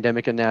 is a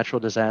pandemic a natural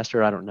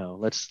disaster? I don't know.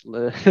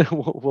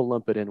 We'll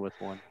lump it in with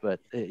one.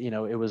 But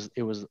it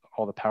was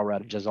all the power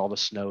outages, all the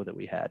snow that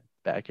we had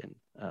back in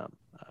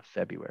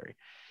February.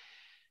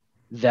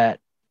 That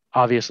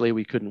obviously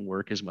we couldn't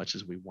work as much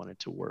as we wanted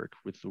to work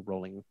with the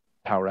rolling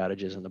power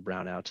outages and the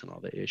brownouts and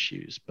all the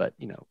issues. But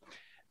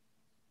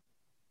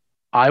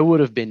I would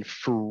have been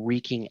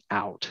freaking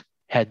out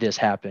had this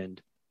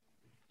happened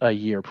a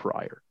year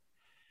prior,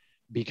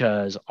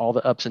 because all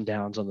the ups and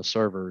downs on the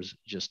servers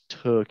just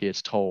took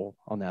its toll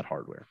on that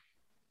hardware.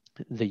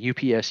 The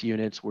UPS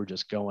units were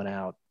just going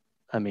out.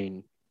 I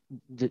mean,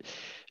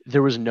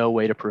 there was no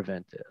way to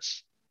prevent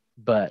this.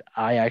 but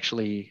I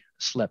actually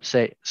slept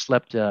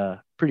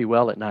pretty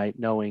well at night,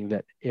 knowing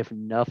that if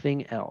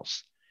nothing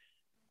else,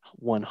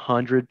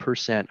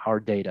 100% our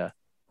data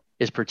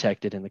is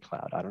protected in the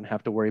cloud. I don't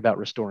have to worry about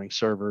restoring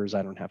servers.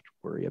 I don't have to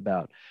worry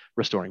about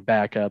restoring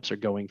backups or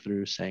going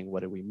through saying, what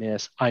did we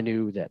miss? I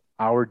knew that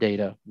our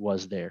data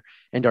was there,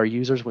 and our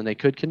users, when they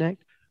could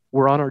connect,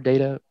 were on our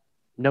data,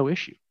 no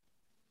issue.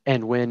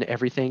 And when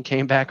everything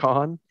came back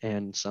on,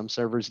 and some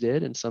servers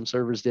did and some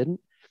servers didn't,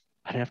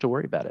 I didn't have to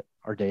worry about it.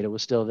 Our data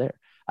was still there.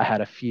 I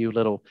had a few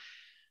little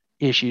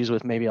issues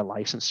with maybe a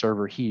license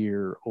server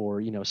here,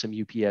 or some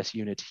UPS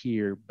units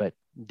here, but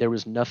there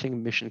was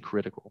nothing mission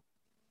critical.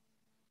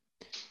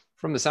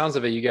 From the sounds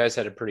of it, you guys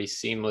had a pretty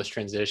seamless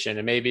transition,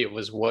 and maybe it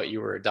was what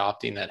you were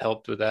adopting that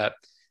helped with that.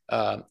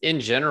 In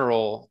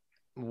general,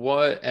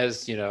 what,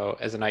 as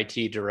an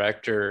IT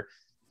director,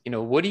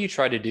 what do you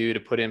try to do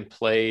to put in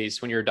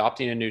place when you're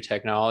adopting a new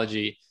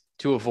technology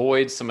to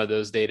avoid some of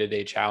those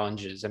day-to-day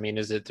challenges? I mean,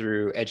 is it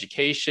through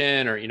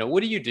education, or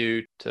what do you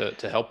do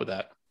to help with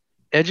that?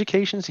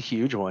 Education is a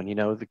huge one.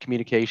 The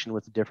communication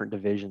with the different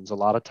divisions. A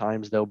lot of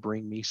times they'll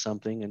bring me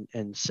something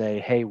and say,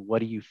 hey, what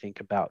do you think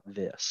about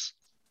this?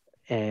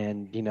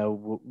 And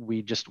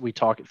we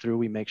talk it through.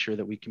 We make sure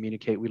that we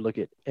communicate. We look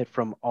at it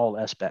from all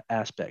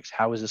aspects.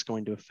 How is this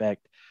going to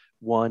affect,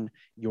 one,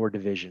 your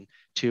division?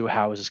 Two,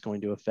 how is this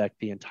going to affect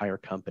the entire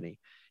company?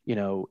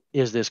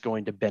 Is this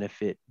going to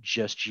benefit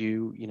just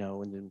you?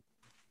 And then,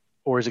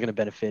 or is it going to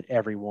benefit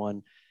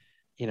everyone?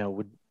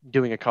 With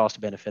doing a cost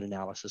benefit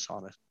analysis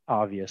on it,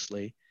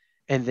 obviously.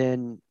 And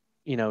then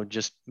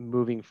just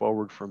moving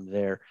forward from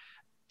there,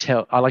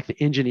 I like the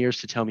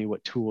engineers to tell me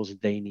what tools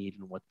they need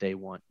and what they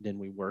want. Then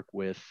we work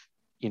with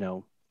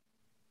the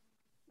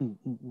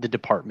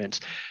departments.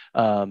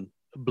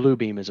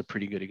 Bluebeam is a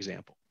pretty good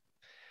example.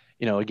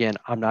 Again,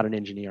 I'm not an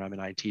engineer, I'm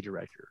an IT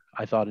director.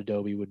 I thought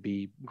Adobe would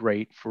be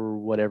great for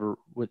whatever,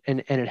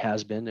 and it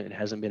has been. It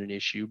hasn't been an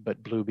issue,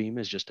 but Bluebeam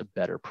is just a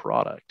better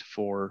product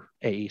for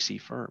AEC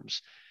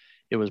firms.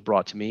 It was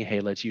brought to me, hey,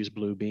 let's use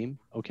Bluebeam.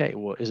 Okay,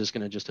 well, is this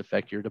going to just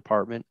affect your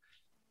department?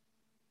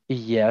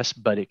 Yes,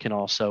 but it can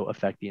also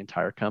affect the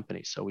entire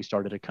company. So we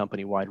started a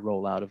company-wide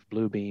rollout of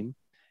Bluebeam,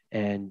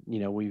 and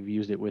we've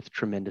used it with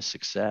tremendous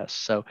success.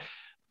 So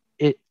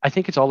I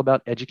think it's all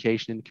about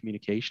education and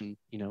communication,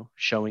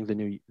 showing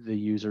the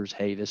users,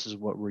 hey, this is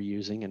what we're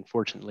using. And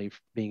fortunately,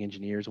 being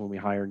engineers, when we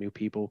hire new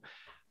people,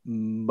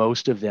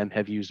 most of them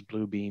have used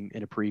Bluebeam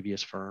in a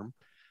previous firm.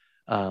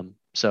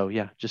 So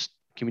yeah, just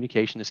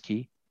communication is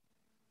key.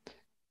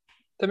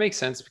 That makes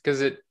sense,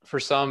 because for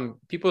some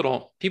people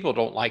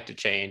don't like to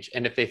change.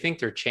 And if they think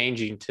they're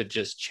changing to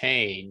just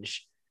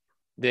change,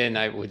 then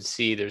I would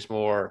see there's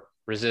more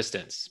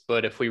resistance.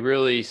 But if we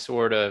really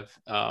sort of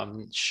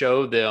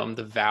show them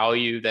the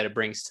value that it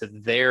brings to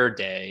their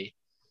day,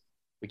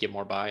 we get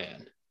more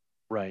buy-in.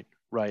 Right.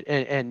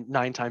 And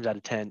 9 times out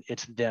of 10,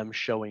 it's them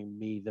showing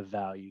me the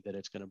value that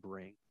it's going to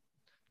bring.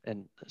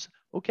 And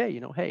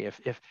okay, hey,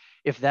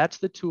 if that's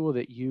the tool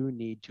that you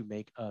need to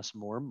make us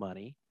more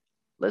money,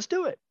 let's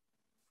do it.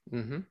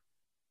 Mm-hmm.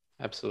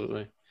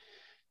 Absolutely.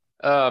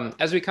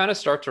 As we kind of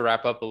start to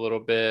wrap up a little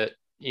bit,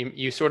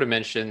 you sort of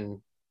mentioned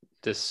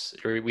this,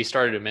 or we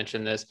started to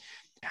mention this.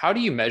 How do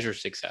you measure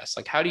success?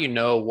 Like, how do you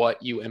know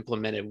what you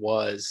implemented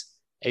was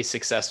a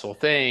successful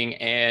thing?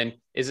 And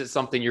is it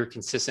something you're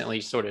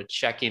consistently sort of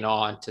checking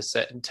on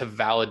to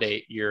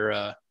validate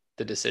the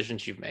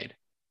decisions you've made?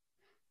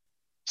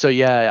 So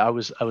yeah, I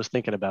was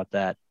thinking about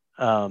that.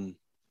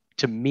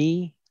 To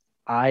me,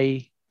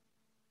 I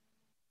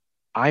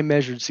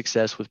measured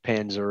success with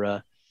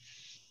Panzura,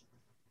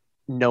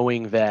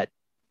 knowing that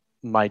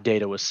my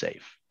data was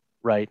safe,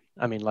 right?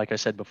 I mean, like I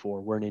said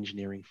before, we're an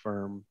engineering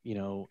firm.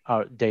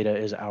 Our data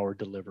is our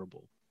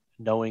deliverable.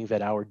 Knowing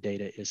that our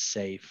data is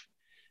safe,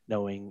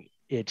 knowing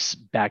it's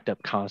backed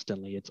up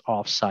constantly, it's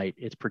offsite,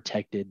 it's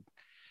protected.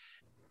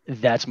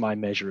 That's my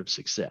measure of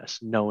success.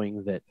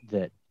 Knowing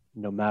that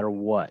no matter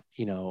what,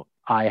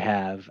 I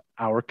have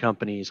our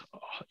company's,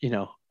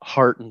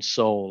 heart and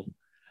soul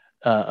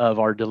of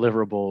our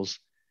deliverables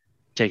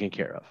taken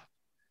care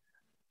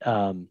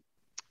of.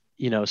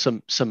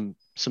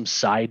 Some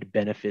side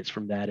benefits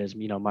from that is,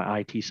 my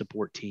IT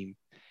support team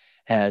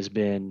has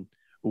been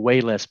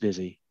way less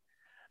busy.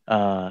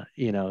 They're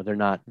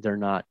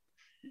not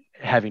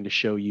having to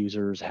show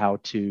users how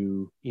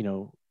to,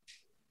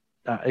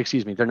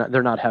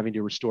 they're not having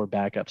to restore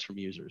backups from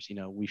users.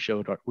 We've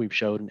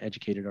showed and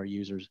educated our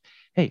users,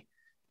 hey,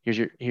 here's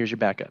your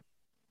backup.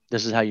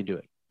 This is how you do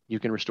it. You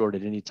can restore it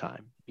at any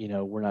time.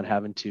 We're not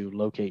having to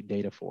locate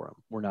data for them.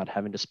 We're not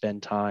having to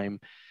spend time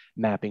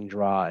mapping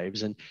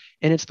drives, and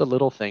it's the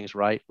little things,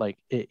 right? Like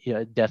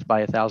death by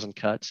 1,000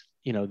 cuts.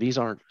 These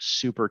aren't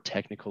super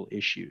technical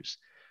issues,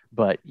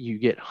 but you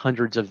get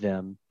hundreds of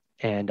them,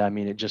 and I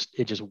mean, it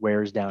just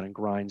wears down and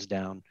grinds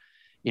down,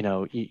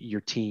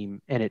 your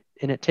team, and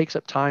it takes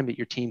up time that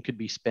your team could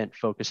be spent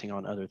focusing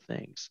on other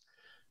things.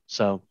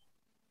 So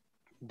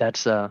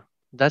that's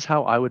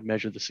how I would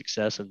measure the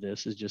success of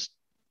this, is just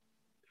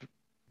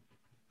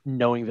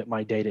knowing that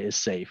my data is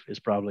safe is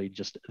probably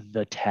just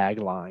the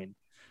tagline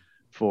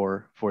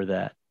for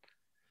that.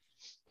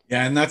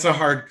 Yeah, and that's a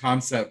hard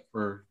concept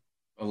for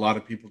a lot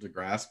of people to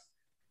grasp.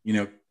 You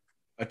know,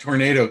 a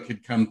tornado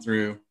could come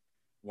through,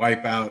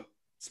 wipe out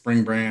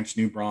Spring Branch,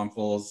 New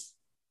Braunfels,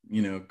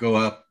 you know, go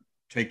up,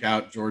 take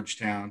out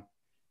Georgetown,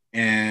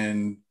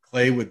 and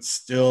Clay would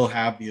still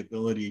have the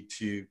ability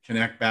to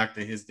connect back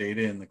to his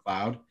data in the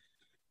cloud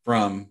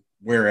from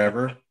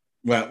wherever.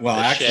 Well, the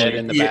actually, shed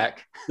in the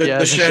back.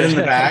 The shed in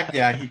the back.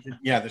 Yeah, he could.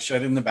 Yeah, the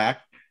shed in the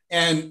back,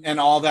 and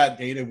all that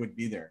data would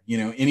be there. You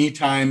know,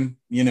 anytime.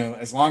 You know,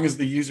 as long as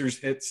the users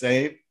hit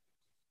save,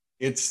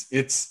 it's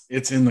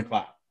in the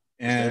cloud,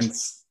 and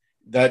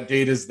that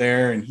data's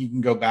there, and he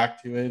can go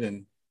back to it,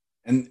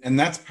 and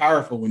that's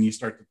powerful when you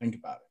start to think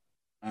about it.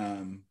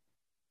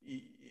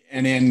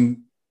 And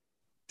then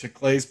to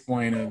Clay's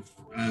point of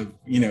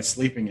you know,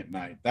 sleeping at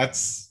night, that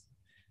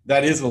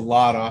is a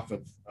lot off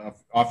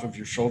of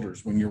your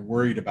shoulders when you're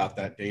worried about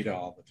that data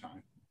all the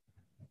time.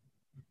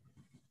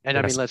 And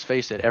I mean, let's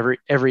face it, every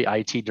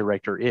IT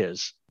director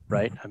is,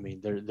 right? I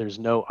mean, there's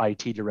no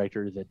IT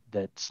director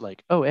that's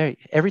like, oh, hey,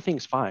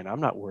 everything's fine, I'm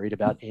not worried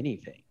about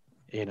anything.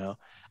 You know,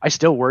 I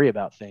still worry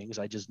about things.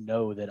 I just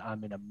know that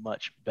I'm in a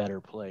much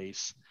better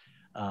place,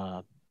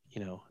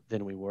 you know,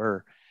 than we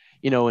were.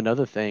 You know,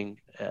 another thing,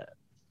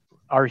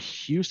 our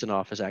Houston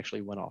office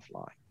actually went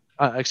offline.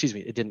 Excuse me,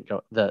 it didn't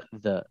go.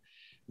 The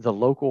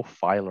local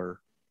filer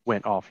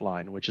went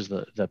offline, which is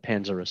the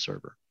Panzera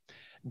server,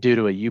 due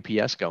to a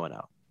UPS going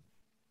out.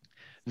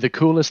 The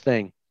coolest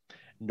thing,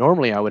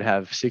 normally I would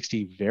have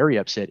 60 very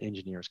upset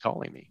engineers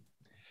calling me.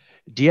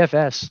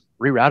 DFS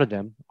rerouted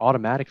them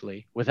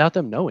automatically without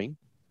them knowing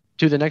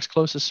to the next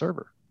closest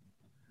server.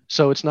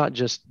 So it's not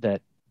just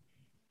that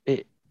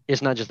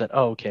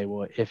oh, okay,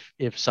 well,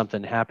 if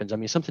something happens, I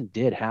mean, something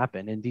did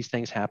happen, and these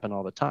things happen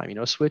all the time. You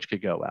know, a switch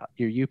could go out,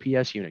 your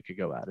UPS unit could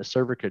go out, a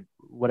server could,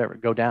 whatever,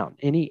 go down.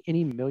 Any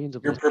millions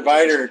of your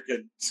provider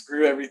could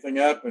screw everything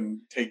up and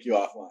take you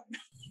offline.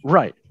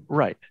 Right.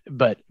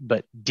 But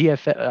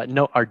DFS,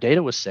 no, our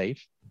data was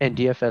safe, and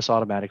DFS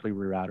automatically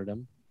rerouted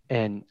them.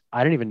 And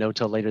I didn't even know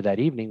till later that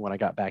evening when I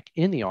got back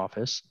in the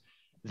office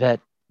that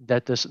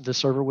the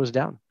server was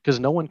down because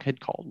no one had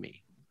called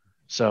me.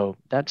 So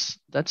that's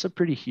a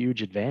pretty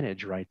huge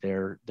advantage right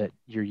there, that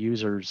your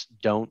users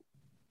don't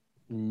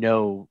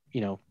know,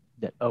 you know,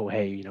 that, oh,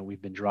 hey, you know,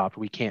 we've been dropped,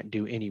 we can't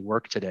do any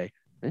work today.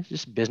 It's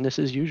just business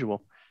as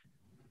usual.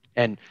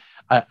 And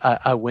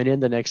I went in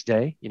the next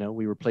day, you know,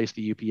 we replaced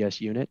the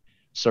UPS unit,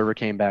 server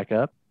came back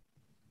up,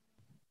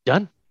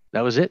 done.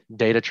 That was it.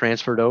 Data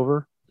transferred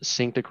over,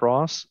 synced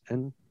across,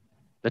 and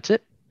that's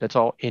it. That's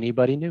all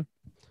anybody knew.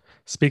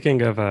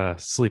 Speaking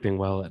of sleeping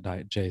well at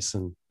night,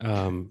 Jason,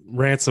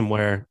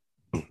 ransomware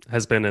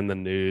has been in the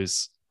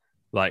news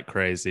like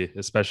crazy,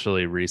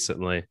 especially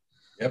recently.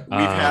 Yep. We've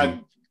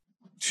had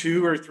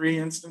 2 or 3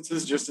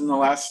 instances just in the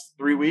last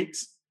 3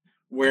 weeks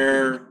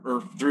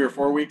or 3 or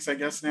 4 weeks, I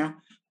guess now.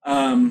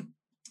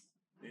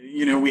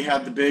 You know, we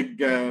had the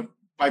big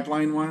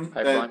pipeline one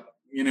that,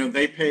 you know,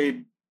 they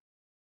paid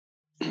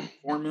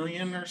 $4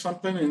 million or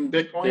something in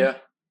Bitcoin. Yeah.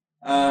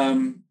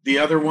 The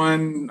other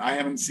one, I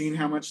haven't seen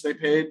how much they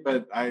paid,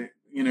 but I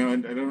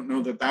don't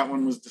know that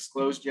one was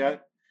disclosed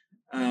yet.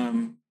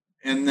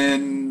 And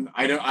then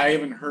I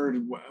haven't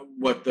heard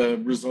what the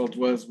result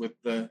was with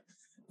the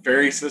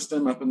ferry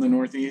system up in the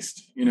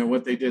Northeast, you know,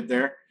 what they did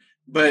there.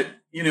 But,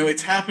 you know,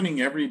 it's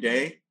happening every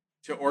day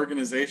to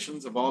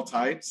organizations of all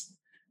types.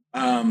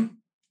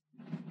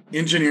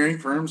 Engineering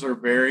firms are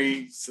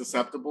very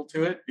susceptible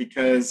to it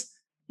because,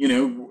 you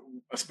know,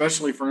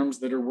 especially firms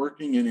that are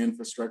working in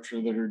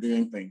infrastructure that are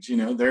doing things, you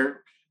know,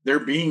 they're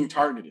being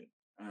targeted.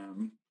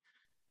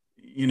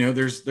 You know,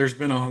 there's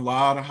been a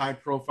lot of high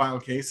profile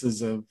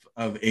cases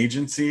of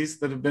agencies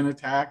that have been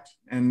attacked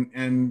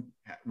and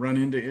run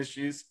into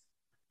issues,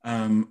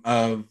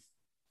 of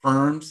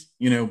firms,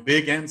 you know,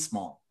 big and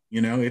small.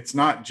 You know, it's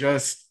not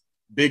just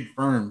big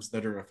firms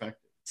that are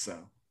affected.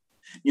 So,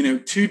 you know,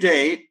 to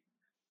date,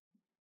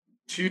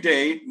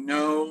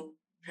 no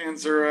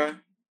Panzera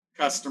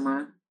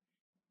customer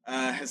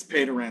has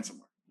paid a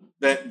ransomware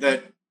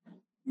that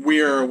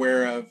we are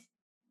aware of,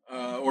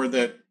 or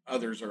that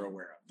others are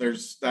aware of.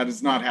 That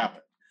has not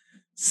happened.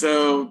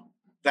 So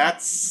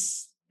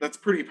that's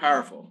pretty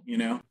powerful, you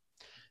know.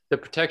 The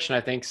protection,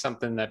 I think,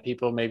 something that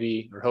people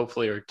maybe or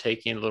hopefully are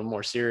taking a little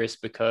more serious,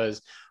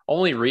 because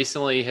only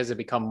recently has it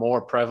become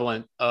more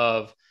prevalent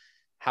of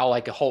how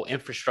like a whole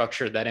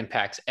infrastructure that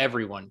impacts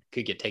everyone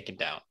could get taken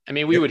down. I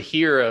mean, we would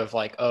hear of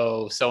like,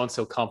 oh,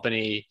 so-and-so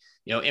company,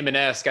 you know,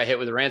 M&S got hit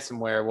with a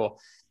ransomware. Well,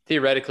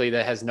 theoretically,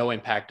 that has no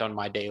impact on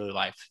my daily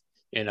life,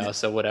 you know,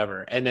 so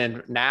whatever. And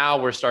then now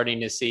we're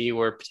starting to see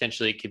where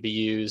potentially it could be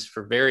used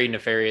for very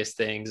nefarious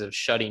things of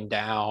shutting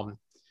down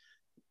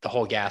the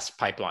whole gas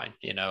pipeline.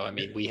 You know, I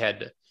mean, we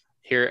had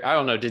here, I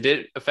don't know, did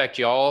it affect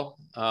y'all?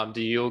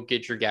 Do you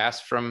get your gas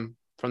from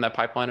that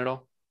pipeline at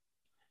all?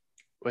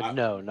 But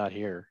no, not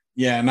here.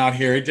 Yeah, not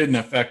here. It didn't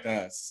affect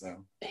us.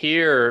 So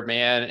here,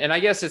 man. And I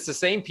guess it's the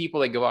same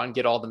people that go out and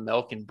get all the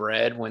milk and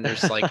bread when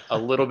there's like a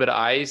little bit of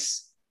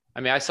ice.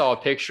 I mean, I saw a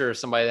picture of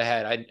somebody that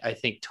had, I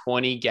think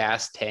 20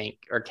 gas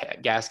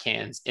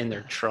cans in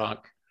their trunk.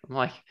 I'm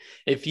like,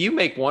 if you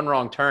make one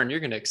wrong turn, you're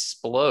going to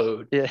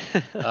explode. Yeah.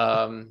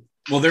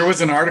 Well, there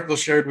was an article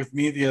shared with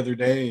me the other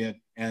day,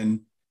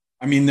 and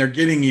I mean, they're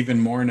getting even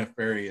more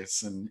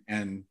nefarious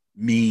and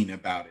mean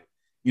about it.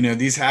 You know,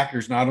 these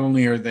hackers, not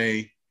only are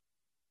they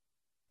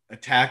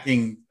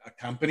attacking a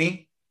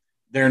company,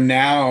 they're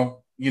now,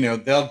 you know,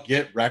 they'll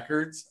get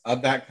records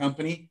of that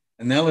company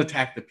and they'll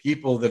attack the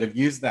people that have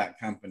used that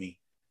company.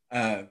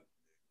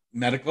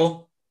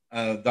 Medical,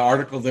 the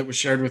article that was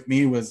shared with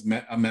me was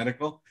a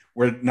medical,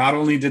 where not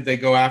only did they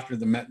go after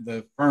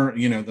the firm,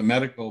 you know, the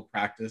medical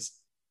practice,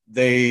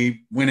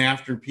 they went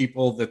after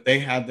people that they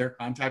had their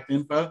contact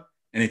info.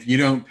 And if you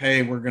don't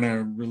pay, we're going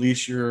to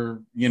release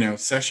your, you know,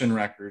 session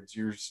records,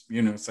 your,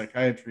 you know,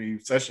 psychiatry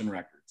session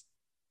records.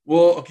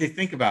 Well, okay,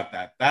 think about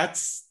that.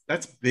 That's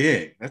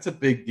big. That's a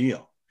big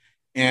deal.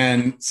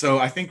 And so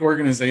I think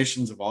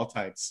organizations of all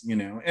types, you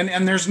know,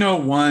 and there's no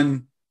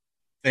one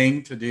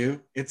thing to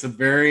do. It's a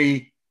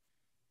very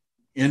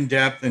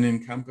in-depth and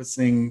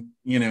encompassing,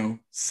 you know,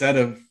 set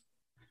of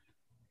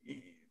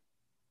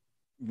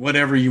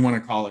whatever you want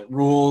to call it,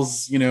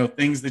 rules, you know,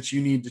 things that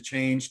you need to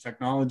change,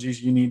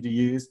 technologies you need to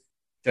use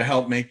to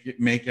help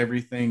make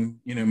everything,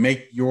 you know,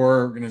 make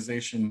your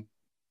organization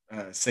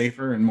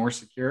safer and more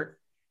secure.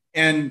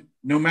 And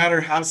no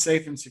matter how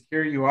safe and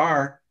secure you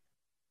are,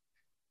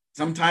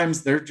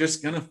 sometimes they're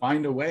just going to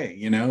find a way.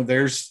 You know,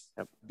 there's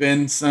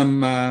been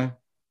some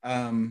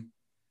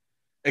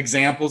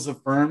examples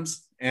of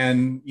firms,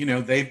 and, you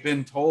know, they've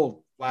been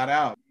told flat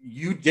out,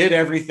 you did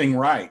everything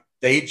right.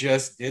 They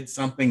just did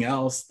something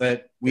else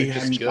that we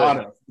hadn't thought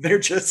of. They're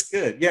just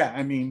good. Yeah.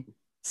 I mean,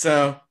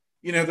 so,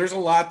 you know, there's a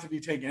lot to be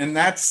taken. And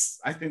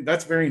I think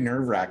that's very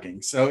nerve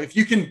wracking. So if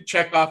you can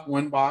check off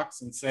one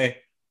box and say,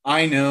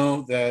 I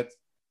know that,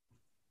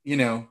 you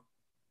know,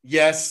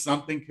 yes,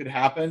 something could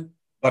happen,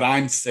 but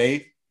I'm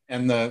safe.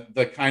 And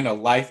the kind of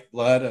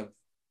lifeblood of,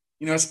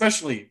 you know,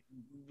 especially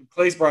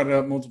Clay's brought it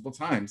up multiple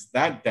times,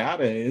 that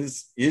data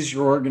is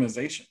your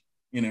organization,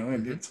 you know,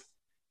 and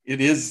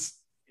it is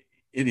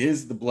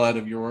the blood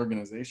of your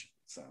organization.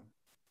 So.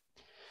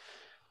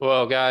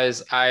 Well,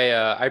 guys,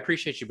 I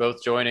appreciate you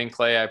both joining.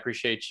 Clay, I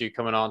appreciate you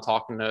coming on,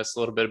 talking to us a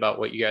little bit about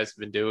what you guys have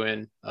been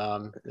doing.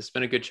 It's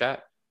been a good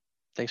chat.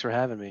 Thanks for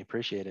having me.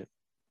 Appreciate it.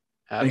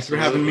 Absolutely. Thanks for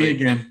having me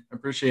again. I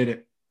appreciate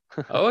it.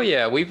 Oh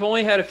yeah, we've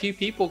only had a few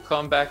people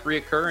come back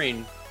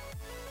reoccurring.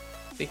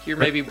 I think you're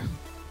maybe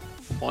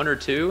one or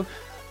two.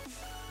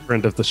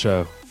 Friend of the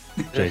show,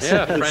 Jason.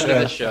 Yeah, friend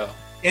of the show.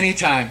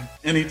 Anytime.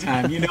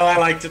 You know, I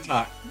like to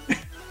talk.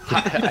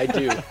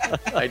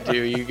 I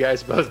do. You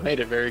guys both made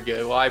it very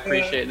good. Well, I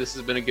appreciate it. This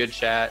has been a good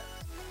chat,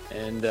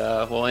 and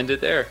we'll end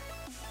it there.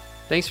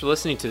 Thanks for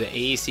listening to the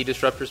AEC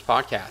Disruptors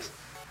podcast.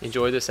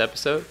 Enjoy this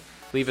episode?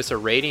 Leave us a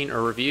rating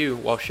or review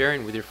while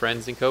sharing with your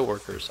friends and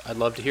coworkers. I'd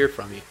love to hear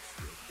from you.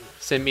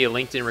 Send me a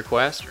LinkedIn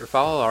request or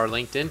follow our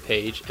LinkedIn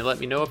page and let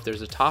me know if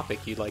there's a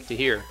topic you'd like to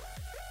hear.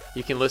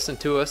 You can listen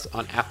to us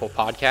on Apple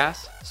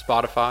Podcasts,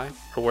 Spotify,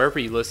 or wherever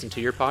you listen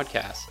to your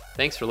podcasts.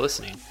 Thanks for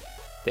listening.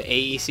 The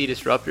AEC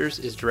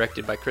Disruptors is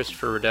directed by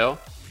Christopher Riddell,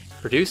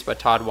 produced by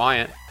Todd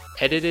Wyant,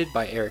 edited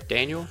by Eric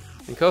Daniel,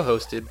 and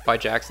co-hosted by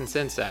Jackson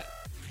Sensat.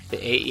 The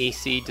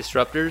AEC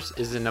Disruptors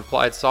is an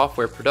Applied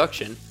Software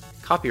production,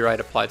 copyright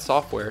Applied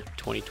Software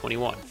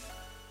 2021.